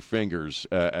point your fingers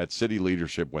at city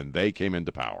leadership when they came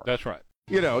into power. That's right.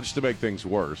 Just to make things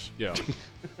worse. Yeah.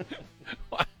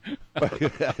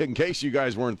 In case you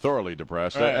guys weren't thoroughly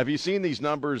depressed, have you seen these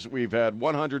numbers? We've had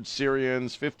 100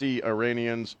 Syrians, 50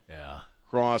 Iranians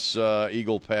cross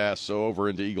Eagle Pass, so over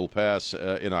into Eagle Pass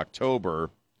in October.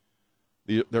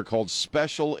 They're called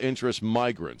special interest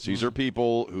migrants. These are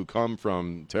people who come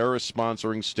from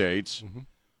terrorist-sponsoring states,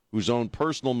 whose own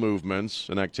personal movements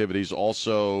and activities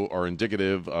also are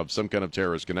indicative of some kind of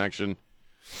terrorist connection.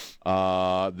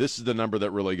 This is the number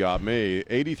that really got me.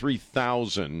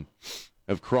 83,000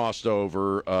 have crossed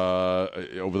over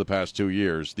the past 2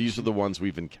 years. These are the ones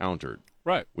we've encountered.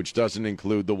 Right. Which doesn't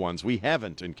include the ones we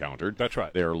haven't encountered. That's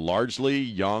right. They're largely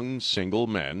young, single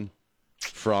men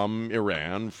from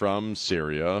Iran, from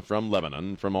Syria, from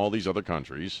Lebanon, from all these other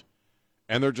countries.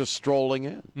 And they're just strolling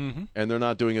in, and they're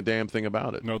not doing a damn thing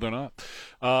about it. No, they're not.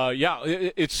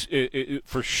 It's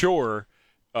for sure,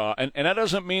 and that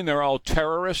doesn't mean they're all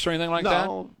terrorists or anything like that.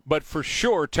 But for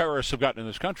sure, terrorists have gotten in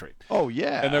this country. Oh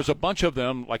yeah, and there's a bunch of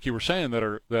them, like you were saying, that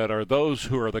are those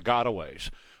who are the gotaways.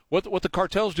 What the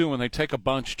cartels do when they take a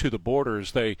bunch to the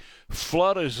borders, they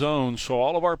flood a zone so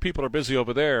all of our people are busy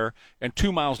over there, and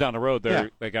 2 miles down the road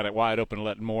they got it wide open,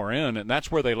 letting more in, and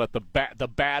that's where they let the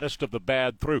baddest of the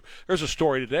bad through. There's a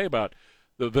story today about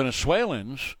the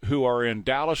Venezuelans who are in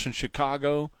Dallas and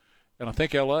Chicago and I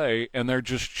think L.A., and they're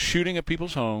just shooting at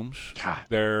people's homes.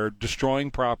 They're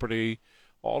destroying property,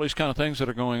 all these kind of things that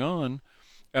are going on.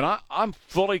 And I'm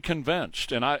fully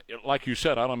convinced, and like you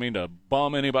said, I don't mean to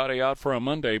bum anybody out for a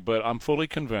Monday, but I'm fully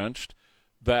convinced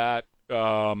that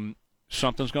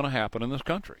something's going to happen in this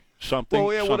country. What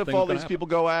if all these people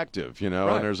go active, and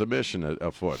there's a mission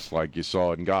afoot, like you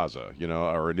saw in Gaza,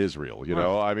 or in Israel,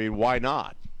 I mean, why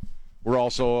not? We're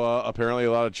also apparently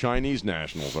a lot of Chinese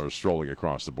nationals are strolling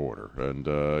across the border, and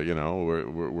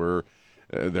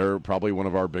they're probably one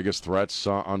of our biggest threats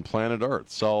on planet Earth.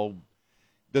 So.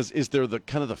 Is there the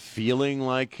kind of the feeling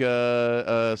like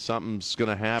something's going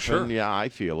to happen? Sure. Yeah, I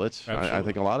feel it. I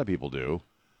think a lot of people do.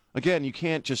 Again, you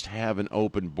can't just have an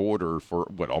open border for,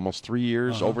 almost 3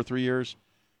 years, over 3 years,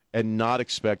 and not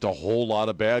expect a whole lot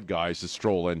of bad guys to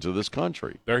stroll into this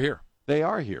country. They're here. They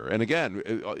are here. And again,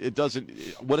 it doesn't.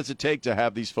 What does it take to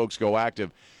have these folks go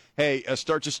active? Hey,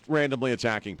 start just randomly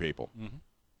attacking people.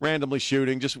 Randomly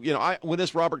shooting, just when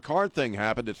this Robert Card thing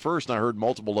happened at first, and I heard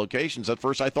multiple locations. At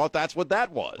first, I thought that's what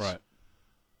that was,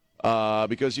 right?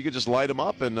 Because you could just light them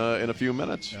up in a few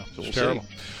minutes. Yeah, so it's terrible.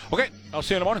 Okay, I'll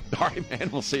see you in the morning. All right,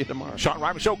 man. We'll see you tomorrow. Sean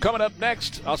Rima Show coming up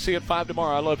next. I'll see you at 5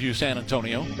 tomorrow. I love you, San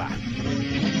Antonio. Bye.